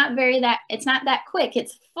it's not that quick.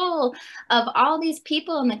 It's full of all these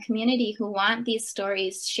people in the community who want these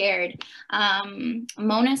stories shared.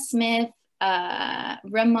 Mona Smith,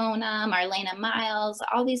 Ramona, Marlena Miles,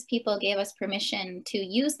 all these people gave us permission to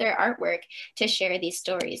use their artwork to share these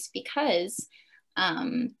stories, because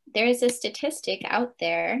there is a statistic out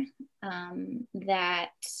there that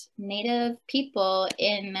Native people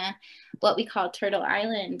in what we call Turtle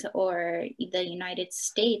Island or the United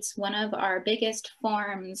States, one of our biggest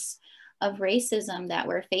forms of racism that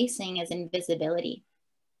we're facing is invisibility.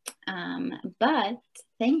 But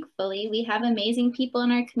thankfully, we have amazing people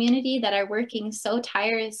in our community that are working so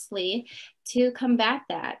tirelessly to combat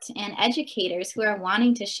that, and educators who are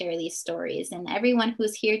wanting to share these stories. And everyone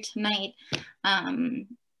who's here tonight,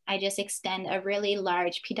 I just extend a really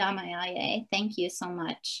large Pidamayaye. Thank you so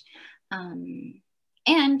much.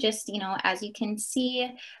 And just, you know, as you can see,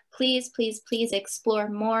 please, please, please explore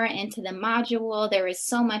more into the module. There is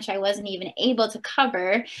so much I wasn't even able to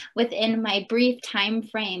cover within my brief time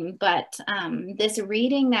frame, but this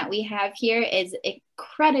reading that we have here is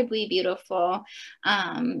incredibly beautiful.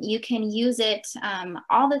 You can use it,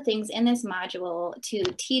 all the things in this module, to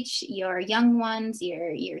teach your young ones,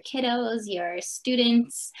 your kiddos, your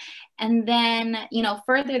students, and then, you know,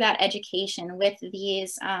 further that education with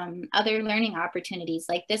these other learning opportunities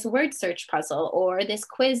like this word search puzzle or this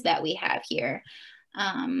quiz that we have here.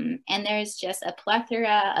 And there's just a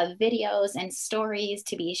plethora of videos and stories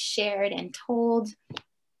to be shared and told.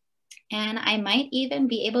 And I might even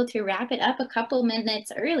be able to wrap it up a couple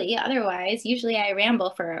minutes early. Otherwise, usually I ramble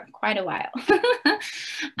for quite a while.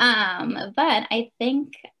 But I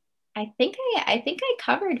think I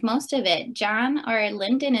covered most of it. John or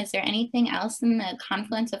Lyndon, is there anything else in the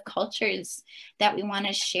confluence of cultures that we want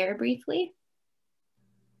to share briefly?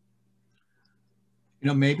 You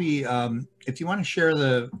know, maybe if you want to share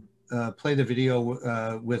play the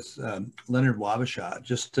video with Leonard Wabasha,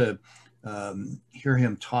 just to hear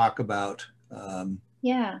him talk about.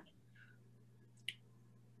 Yeah.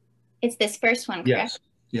 It's this first one, correct? Yes,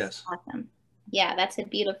 yes. Awesome. Yeah, that's a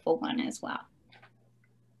beautiful one as well.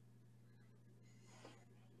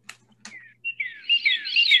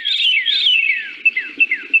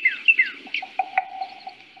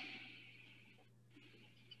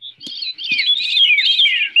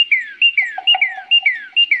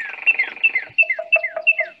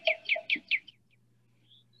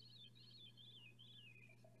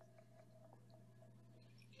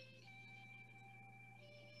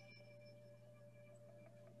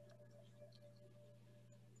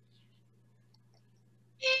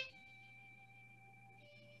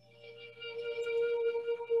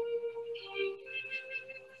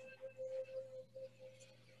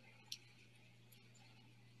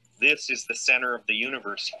 This is the center of the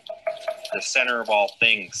universe, the center of all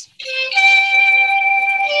things.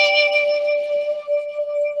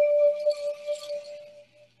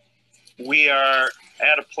 We are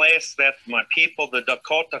at a place that my people, the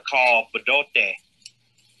Dakota, call Bdóte.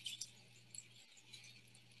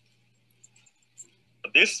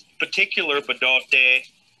 This particular Bdóte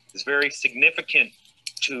is very significant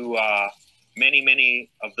to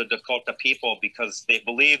many of the Dakota people, because they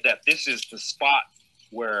believe that this is the spot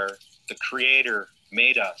where the Creator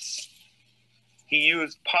made us. He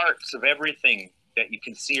used parts of everything that you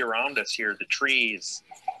can see around us here, the trees,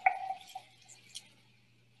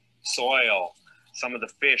 soil, some of the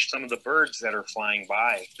fish, some of the birds that are flying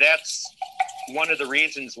by. That's one of the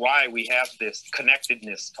reasons why we have this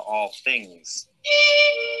connectedness to all things.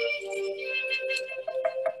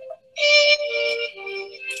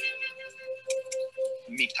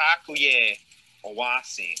 Mitakuye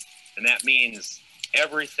Owasi, and that means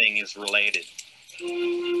everything is related.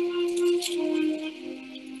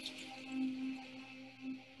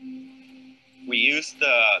 We used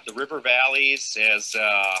the river valleys as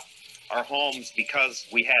our homes because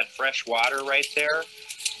we had fresh water right there.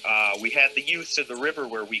 We had the use of the river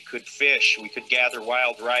where we could fish, we could gather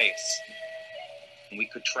wild rice, and we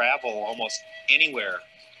could travel almost anywhere,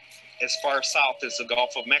 as far south as the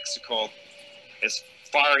Gulf of Mexico, as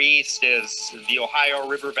far east as the Ohio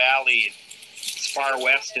River Valley, as far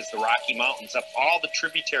west as the Rocky Mountains, up all the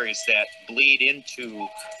tributaries that bleed into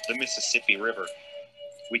the Mississippi River.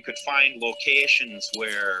 We could find locations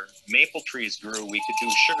where maple trees grew. We could do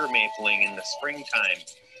sugar mapling in the springtime.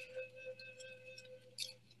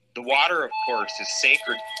 The water, of course, is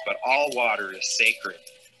sacred, but all water is sacred.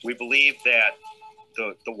 We believe that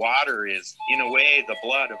the water is, in a way, the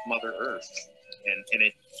blood of Mother Earth, and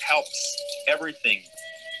it helps everything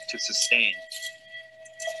to sustain.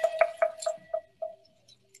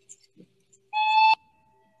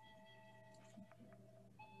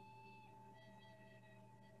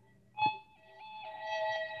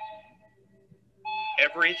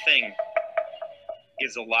 Everything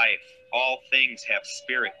is a life. All things have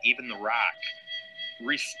spirit, even the rock.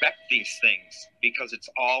 Respect these things because it's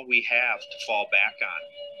all we have to fall back on.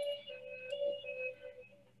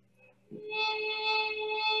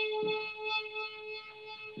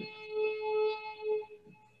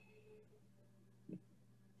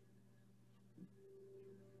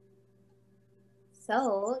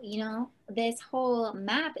 So, you know, this whole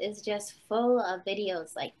map is just full of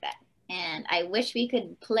videos like that. And I wish we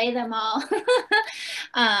could play them all.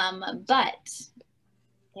 But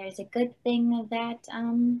there's a good thing that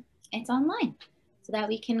it's online so that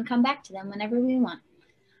we can come back to them whenever we want.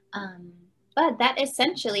 But that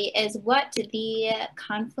essentially is what the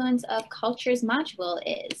Confluence of Cultures module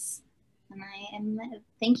is. And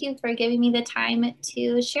thank you for giving me the time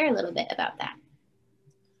to share a little bit about that.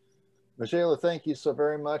 Mishaila, thank you so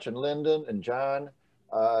very much, and Lyndon and John.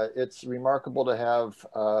 It's remarkable to have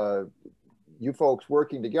you folks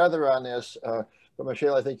working together on this. But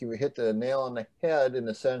Mishaila, I think you hit the nail on the head in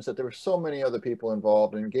the sense that there were so many other people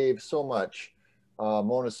involved and gave so much.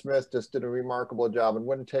 Mona Smith just did a remarkable job and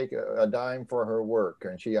wouldn't take a dime for her work.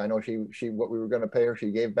 And I know she what we were going to pay her,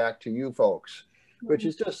 she gave back to you folks, which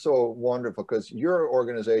is just so wonderful because your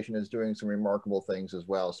organization is doing some remarkable things as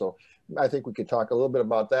well. So I think we could talk a little bit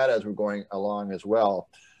about that as we're going along as well.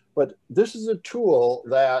 But this is a tool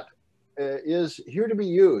that is here to be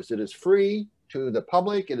used. It is free to the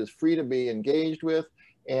public. It is free to be engaged with.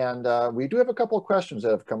 And we do have a couple of questions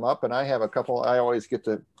that have come up, and I have a couple. I always get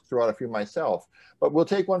to throw out a few myself, but we'll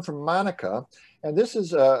take one from Monica. And this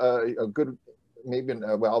is a good, maybe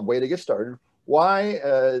a way to get started.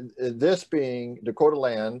 Why this being Dakota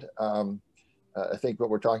land, I think what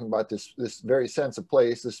we're talking about, this very sense of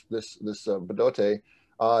place, this Bdóte,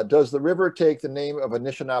 does the river take the name of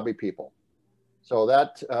Anishinaabe people? So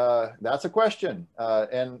that's a question.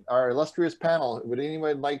 And our illustrious panel, would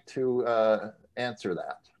anyone like to answer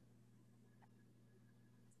that?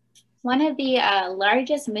 One of the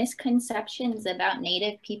largest misconceptions about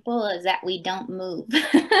Native people is that we don't move.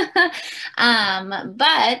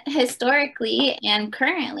 But historically and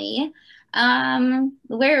currently,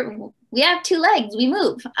 we have two legs, we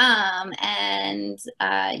move.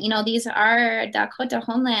 You know, these are Dakota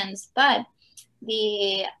homelands, but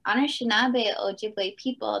the Anishinaabe Ojibwe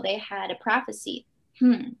people, they had a prophecy.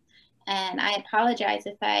 And I apologize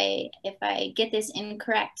if I get this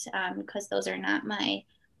incorrect, because those are not my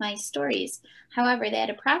stories. However, they had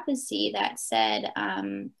a prophecy that said,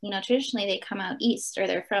 you know, traditionally they come out east, or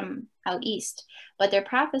they're from out east, but their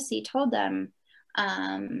prophecy told them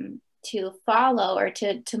to follow or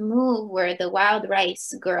to move where the wild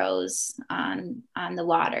rice grows on the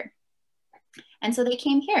water. And so they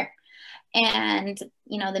came here. And,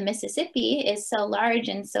 you know, the Mississippi is so large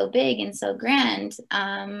and so big and so grand,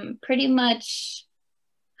 pretty much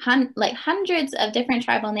like hundreds of different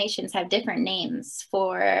tribal nations have different names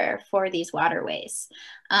for these waterways.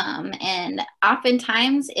 And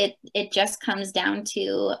oftentimes it just comes down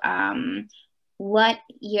to what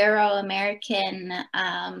Euro-American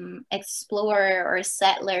explorer or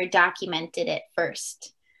settler documented it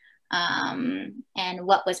first, and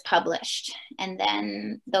what was published. And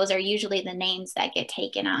then those are usually the names that get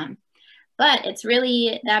taken on. But it's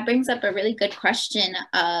really, that brings up a really good question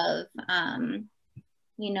of,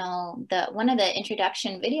 you know, one of the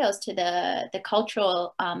introduction videos to the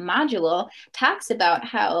cultural module talks about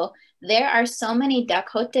how there are so many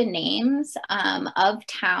Dakota names of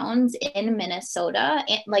towns in Minnesota.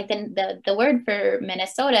 Like the word for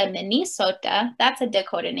Minnesota, Minnesota, that's a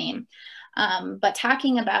Dakota name. But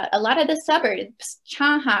talking about a lot of the suburbs,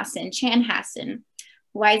 Chanhassen,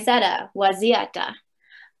 Wayzata, Wazata.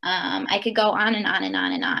 I could go on and on and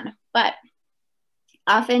on and on. But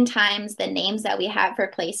oftentimes the names that we have for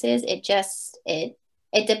places,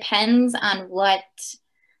 it depends on what,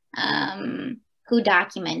 who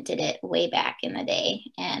documented it way back in the day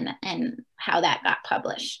and how that got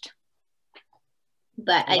published.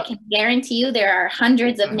 But I can guarantee you there are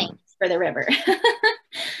hundreds of names for the river.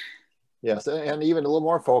 Yes, and even a little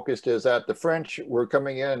more focused is that the French were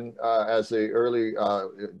coming in as the early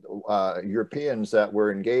Europeans that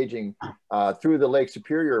were engaging through the Lake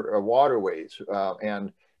Superior waterways,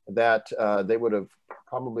 and that they would have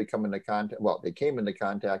probably come into contact, well, they came into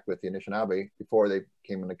contact with the Anishinaabe before they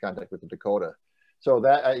came into contact with the Dakota. So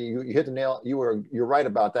that you hit the nail, you're right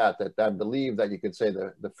about that I believe that you could say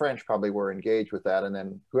the French probably were engaged with that, and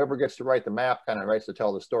then whoever gets to write the map kind of writes to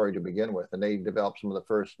tell the story to begin with, and they developed some of the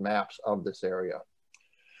first maps of this area.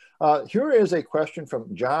 Here is a question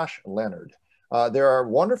from Josh Leonard. There are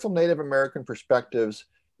wonderful Native American perspectives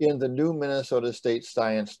in the new Minnesota State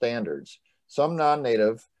Science Standards. Some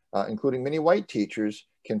non-Native, including many white teachers,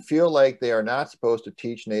 can feel like they are not supposed to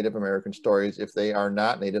teach Native American stories if they are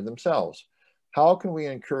not Native themselves. How can we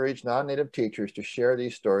encourage non-Native teachers to share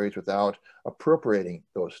these stories without appropriating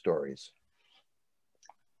those stories?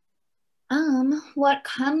 What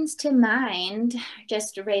comes to mind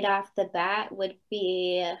just right off the bat would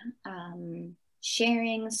be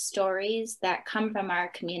sharing stories that come from our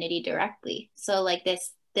community directly. So like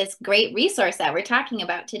this great resource that we're talking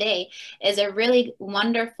about today is a really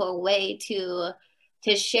wonderful way to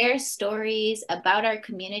share stories about our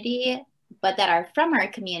community, but that are from our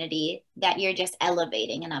community that you're just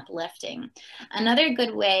elevating and uplifting. Another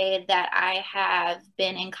good way that I have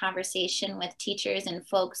been in conversation with teachers and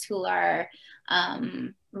folks who are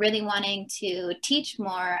really wanting to teach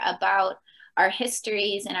more about our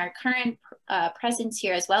histories and our current presence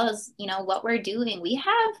here, as well as, you know, what we're doing. We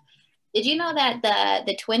have, did you know that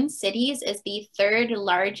the Twin Cities is the third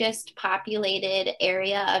largest populated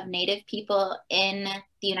area of Native people in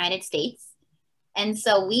the United States? And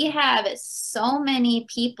so we have so many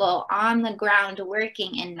people on the ground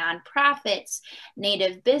working in nonprofits,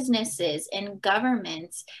 Native businesses, and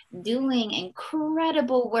governments doing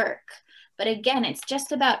incredible work. But again, it's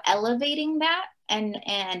just about elevating that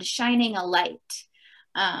and shining a light.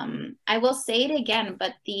 I will say it again,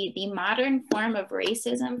 but the modern form of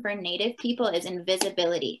racism for Native people is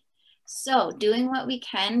invisibility. So doing what we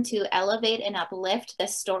can to elevate and uplift the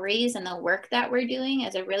stories and the work that we're doing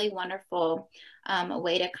is a really wonderful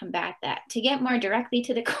way to combat that. To get more directly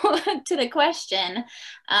to the question,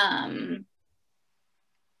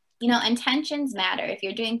 you know, intentions matter. If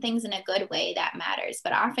you're doing things in a good way, that matters.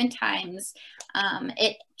 But oftentimes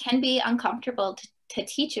it can be uncomfortable to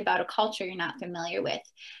teach about a culture you're not familiar with.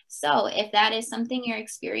 So if that is something you're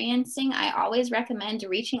experiencing, I always recommend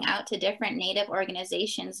reaching out to different Native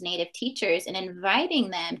organizations, Native teachers, and inviting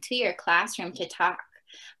them to your classroom to talk.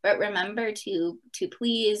 But remember to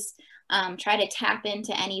please try to tap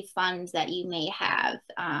into any funds that you may have,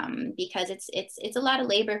 because it's a lot of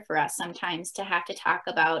labor for us sometimes to have to talk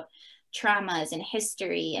about traumas and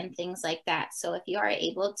history and things like that. So if you are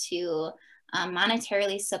able to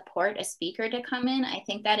monetarily support a speaker to come in, I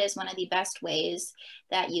think that is one of the best ways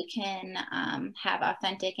that you can have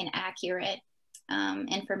authentic and accurate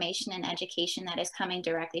information and education that is coming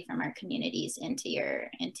directly from our communities into your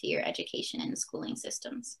education and schooling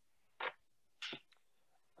systems.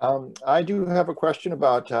 I do have a question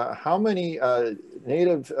about how many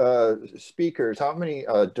Native speakers, how many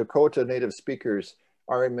Dakota Native speakers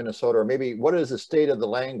are in Minnesota, or maybe what is the state of the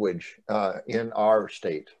language in our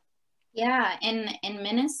state? Yeah, in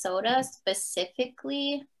Minnesota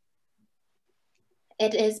specifically,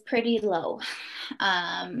 it is pretty low.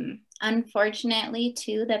 Unfortunately,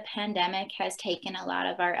 too, the pandemic has taken a lot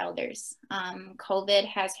of our elders. COVID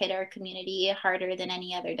has hit our community harder than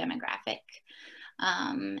any other demographic.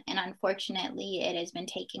 And unfortunately, it has been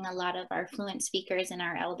taking a lot of our fluent speakers and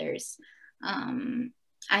our elders. I'm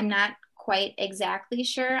not quite exactly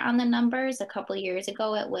sure on the numbers. A couple of years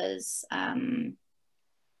ago, it was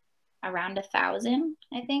around 1,000,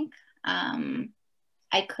 I think.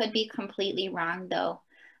 I could be completely wrong though.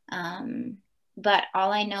 But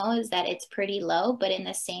all I know is that it's pretty low, but in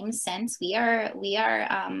the same sense, we are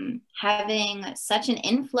having such an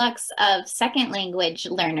influx of second language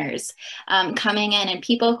learners coming in, and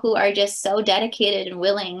people who are just so dedicated and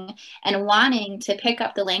willing and wanting to pick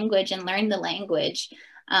up the language and learn the language.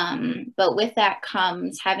 But with that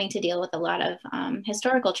comes having to deal with a lot of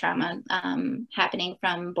historical trauma happening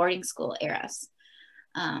from boarding school eras.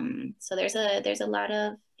 So there's a lot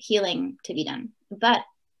of healing to be done, but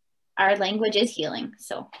our language is healing.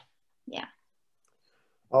 So, yeah.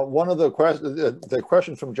 One of the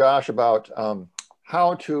questions from Josh about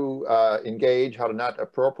how to engage, how to not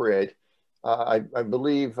appropriate. I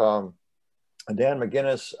believe Dan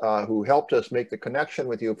McGinnis, who helped us make the connection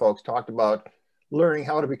with you folks, talked about learning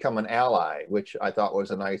how to become an ally, which I thought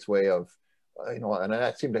was a nice way of, and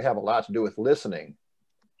that seemed to have a lot to do with listening.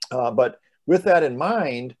 But with that in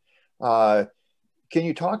mind, can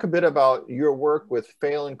you talk a bit about your work with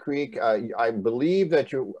Phalen Creek? I believe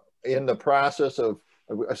that you're in the process of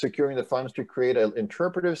securing the funds to create an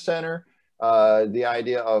interpretive center. The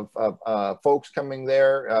idea of folks coming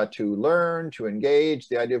there to learn, to engage,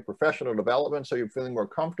 the idea of professional development, so you're feeling more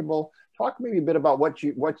comfortable. Talk maybe a bit about what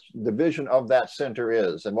the vision of that center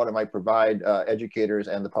is and what it might provide educators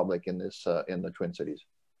and the public in this in the Twin Cities.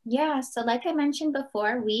 Yeah, so like I mentioned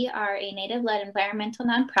before, we are a Native-led environmental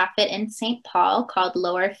nonprofit in St. Paul called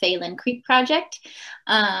Lower Phalen Creek Project,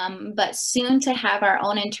 but soon to have our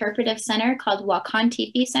own interpretive center called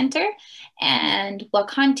Wakantipi Center. And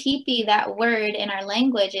Wakantipi, that word in our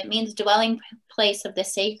language, it means dwelling place of the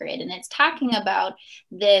sacred. And it's talking about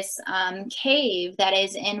this cave that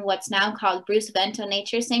is in what's now called Bruce Vento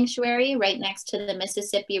Nature Sanctuary, right next to the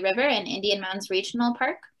Mississippi River and Indian Mounds Regional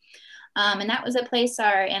Park. And that was a place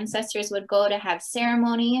our ancestors would go to have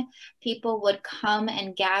ceremony. People would come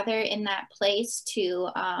and gather in that place to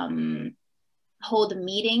hold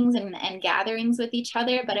meetings and gatherings with each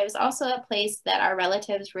other. But it was also a place that our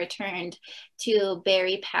relatives returned to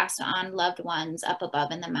bury passed on loved ones up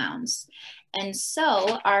above in the mounds. And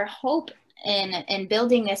so our hope in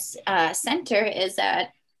building this center is that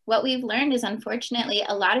what we've learned is, unfortunately,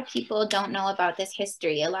 a lot of people don't know about this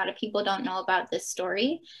history. A lot of people don't know about this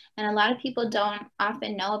story. And a lot of people don't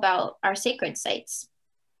often know about our sacred sites.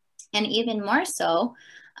 And even more so,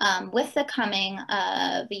 with the coming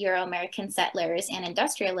of Euro-American settlers and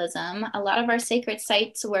industrialism, a lot of our sacred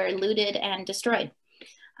sites were looted and destroyed.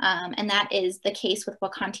 And that is the case with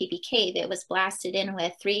Wakantipi Cave. It was blasted in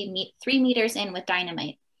with 3 meters in with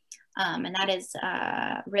dynamite. And that is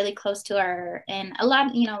really close to and a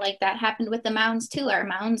lot, like that happened with the mounds too. Our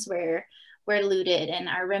mounds were looted, and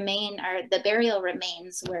the burial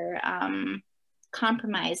remains were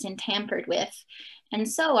compromised and tampered with. And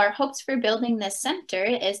so our hopes for building this center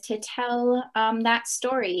is to tell that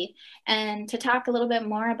story and to talk a little bit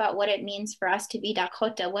more about what it means for us to be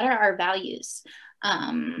Dakota. What are our values?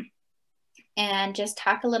 And just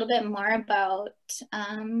talk a little bit more about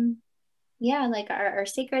like our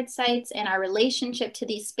sacred sites and our relationship to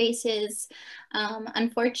these spaces.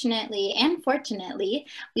 Unfortunately and fortunately,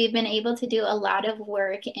 we've been able to do a lot of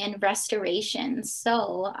work in restoration.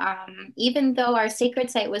 So even though our sacred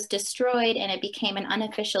site was destroyed and it became an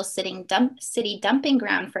unofficial city dumping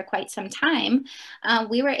ground for quite some time,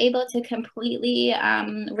 we were able to completely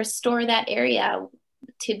restore that area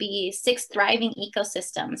to be 6 thriving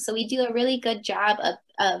ecosystems. So we do a really good job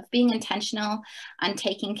of being intentional on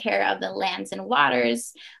taking care of the lands and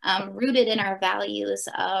waters, rooted in our values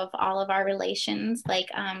of all of our relations, like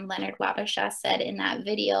Leonard Wabasha said in that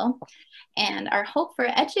video. And our hope for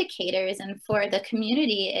educators and for the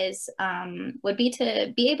community is would be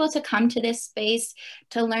to be able to come to this space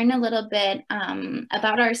to learn a little bit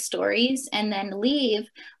about our stories and then leave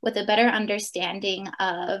with a better understanding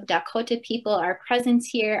of Dakota people, our presence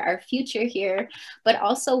here, our future here, but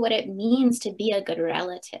also what it means to be a good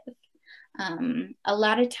relative. A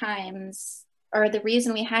lot of times, or the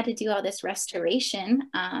reason we had to do all this restoration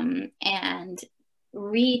and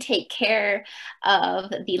retake care of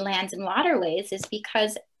the lands and waterways is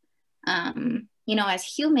because, as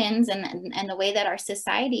humans and the way that our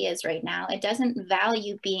society is right now, it doesn't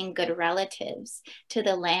value being good relatives to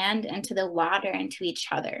the land and to the water and to each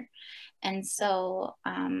other. And so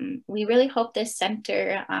we really hope this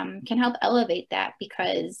center can help elevate that,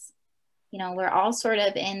 because, we're all sort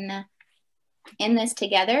of in this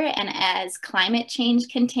together. And as climate change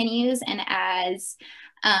continues and as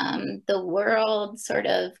the world sort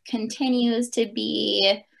of continues to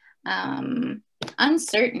be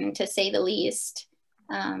uncertain, to say the least,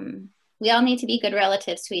 we all need to be good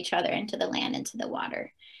relatives to each other and to the land and to the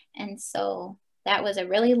water. And so that was a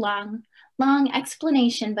really long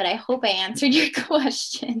explanation, but I hope I answered your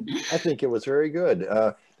question. I think it was very good.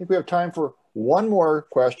 I think we have time for one more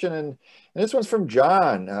question, and this one's from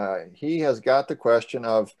John. He has got the question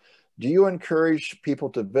of, do you encourage people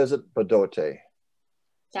to visit Bdóte?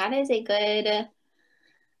 That is a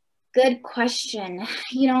good question.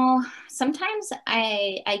 Sometimes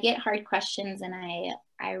I get hard questions and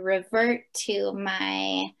I revert to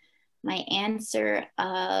my answer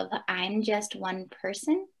of, I'm just one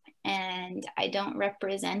person and I don't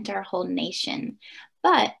represent our whole nation.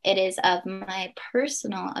 But it is of my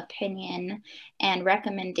personal opinion and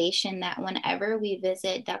recommendation that whenever we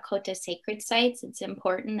visit Dakota sacred sites, it's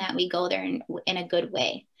important that we go there in a good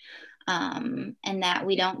way, and that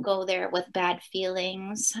we don't go there with bad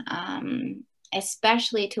feelings,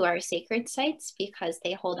 especially to our sacred sites, because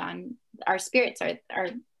they hold on, our spirits, our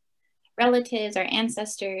relatives, our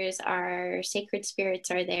ancestors, our sacred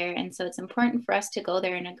spirits are there. And so it's important for us to go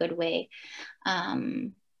there in a good way.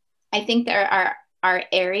 I think there are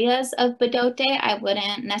areas of Bdóte I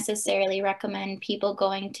wouldn't necessarily recommend people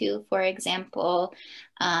going to. For example,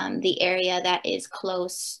 the area that is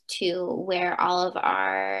close to where all of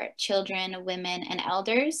our children, women, and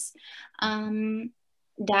elders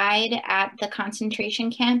died at the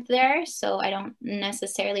concentration camp there. So I don't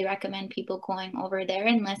necessarily recommend people going over there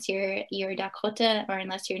unless you're Dakota or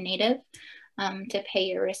unless you're Native, to pay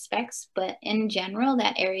your respects. But in general,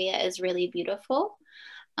 that area is really beautiful.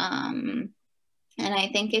 And I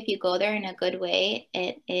think if you go there in a good way,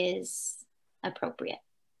 it is appropriate.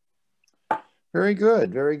 Very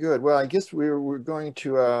good, very good. Well, I guess we're going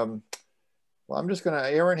to, well, I'm just going to,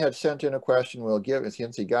 Aaron had sent in a question. We'll give,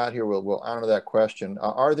 since he got here, we'll honor that question.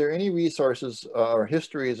 Are there any resources or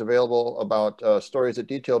histories available about stories that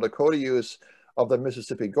detail Dakota use of the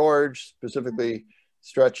Mississippi Gorge, specifically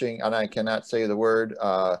stretching, and I cannot say the word,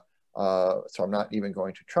 so I'm not even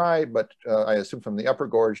going to try, but I assume from the upper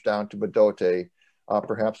gorge down to Bdóte,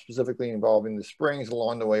 perhaps specifically involving the springs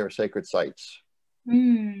along the way or sacred sites?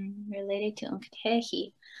 Related to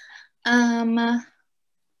Unketehi.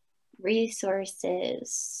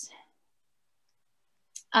 Resources.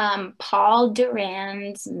 Paul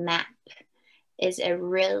Duran's map is a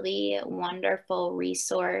really wonderful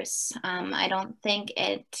resource. I don't think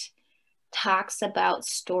it talks about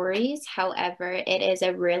stories. However, it is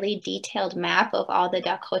a really detailed map of all the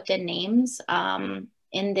Dakota names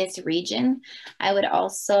in this region. I would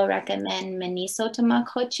also recommend Minnesota.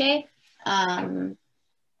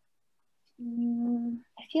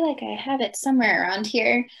 I feel like I have it somewhere around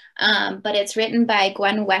here, but it's written by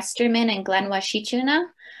Gwen Westerman and Glenn Washichuna.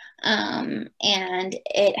 And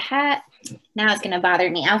it had, now it's gonna bother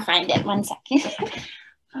me. I'll find it, 1 second.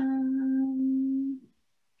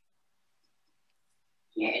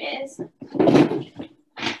 Here it is.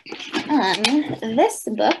 This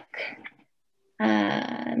book,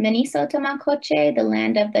 Minnesota Makoche, the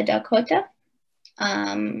Land of the Dakota.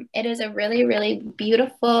 It is a really, really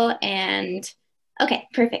beautiful and, okay,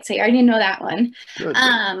 perfect. So you already know that one. Good.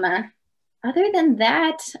 Other than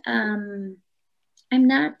that, I'm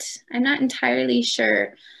not entirely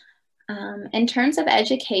sure. In terms of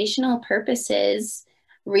educational purposes,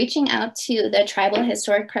 reaching out to the tribal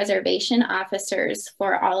historic preservation officers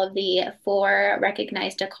for all of the 4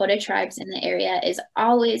 recognized Dakota tribes in the area is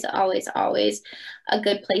always, always, always a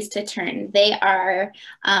good place to turn. They are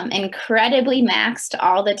incredibly maxed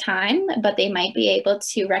all the time, but they might be able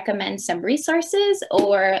to recommend some resources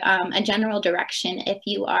or a general direction if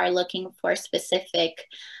you are looking for specific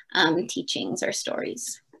teachings or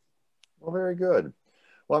stories. Well, very good.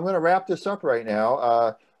 Well, I'm going to wrap this up right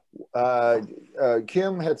now.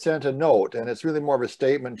 Kim had sent a note, and it's really more of a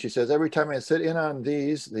statement. She says, every time I sit in on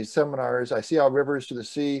these seminars, I see how Rivers to the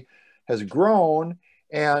Sea has grown,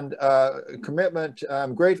 and commitment.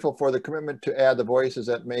 I'm grateful for the commitment to add the voices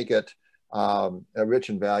that make it rich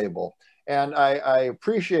and valuable. And I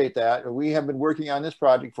appreciate that. We have been working on this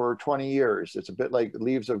project for 20 years. It's a bit like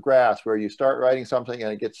Leaves of Grass, where you start writing something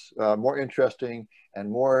and it gets more interesting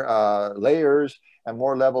and more layers and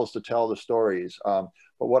more levels to tell the stories.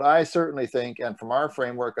 But what I certainly think, and from our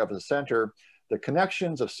framework of the center, the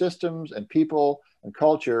connections of systems and people and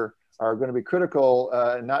culture are going to be critical,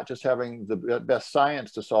 not just having the best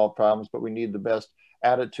science to solve problems, but we need the best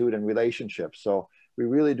attitude and relationships. So we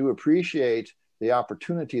really do appreciate the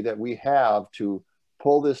opportunity that we have to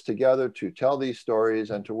pull this together, to tell these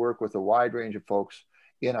stories, and to work with a wide range of folks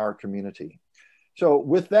in our community. So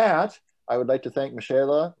with that, I would like to thank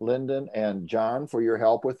Mishaila, Lyndon, and John for your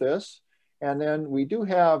help with this. And then we do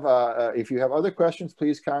have, if you have other questions,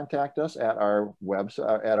 please contact us at our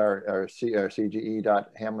website, at our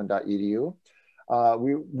cge.hamlin.edu.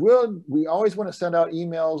 We always want to send out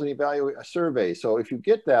emails and evaluate a survey. So if you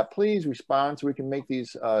get that, please respond so we can make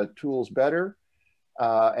these tools better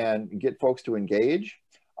and get folks to engage.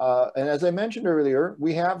 And as I mentioned earlier,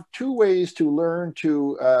 we have 2 ways to learn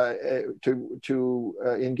to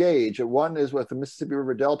engage. One is with the Mississippi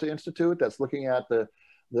River Delta Institute, that's looking at the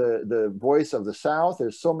voice of the South.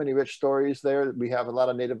 There's so many rich stories there. We have a lot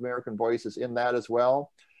of Native American voices in that as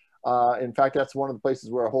well. In fact, that's one of the places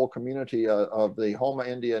where a whole community of the Homa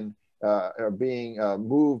Indian are being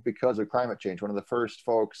moved because of climate change. One of the first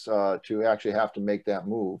folks to actually have to make that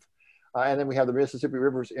move. And then we have the Mississippi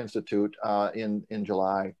Rivers Institute in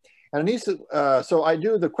July. And Anissa, so I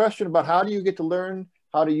do the question about how do you get to learn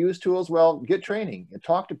how to use tools? Well, get training and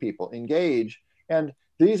talk to people, engage. And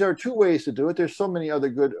these are two ways to do it. There's so many other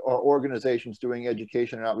good organizations doing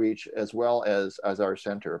education and outreach as well as our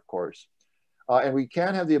center, of course. And we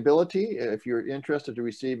can have the ability, if you're interested to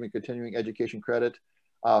receive continuing education credit,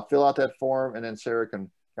 fill out that form, and then Sarah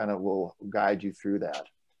can will guide you through that.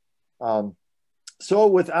 So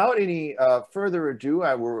without any further ado,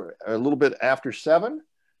 we're a little bit after 7.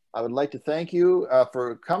 I would like to thank you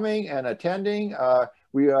for coming and attending.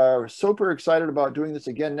 We are super excited about doing this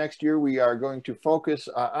again next year. We are going to focus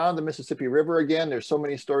on the Mississippi River again. There's so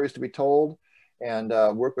many stories to be told, and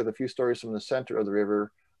work with a few stories from the center of the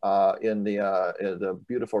river in the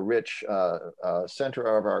beautiful, rich center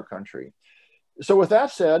of our country. So with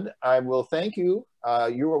that said, I will thank you.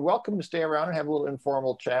 You are welcome to stay around and have a little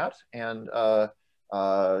informal chat. And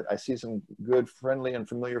I see some good, friendly, and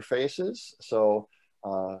familiar faces. So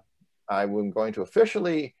I'm going to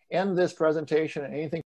officially end this presentation, and anything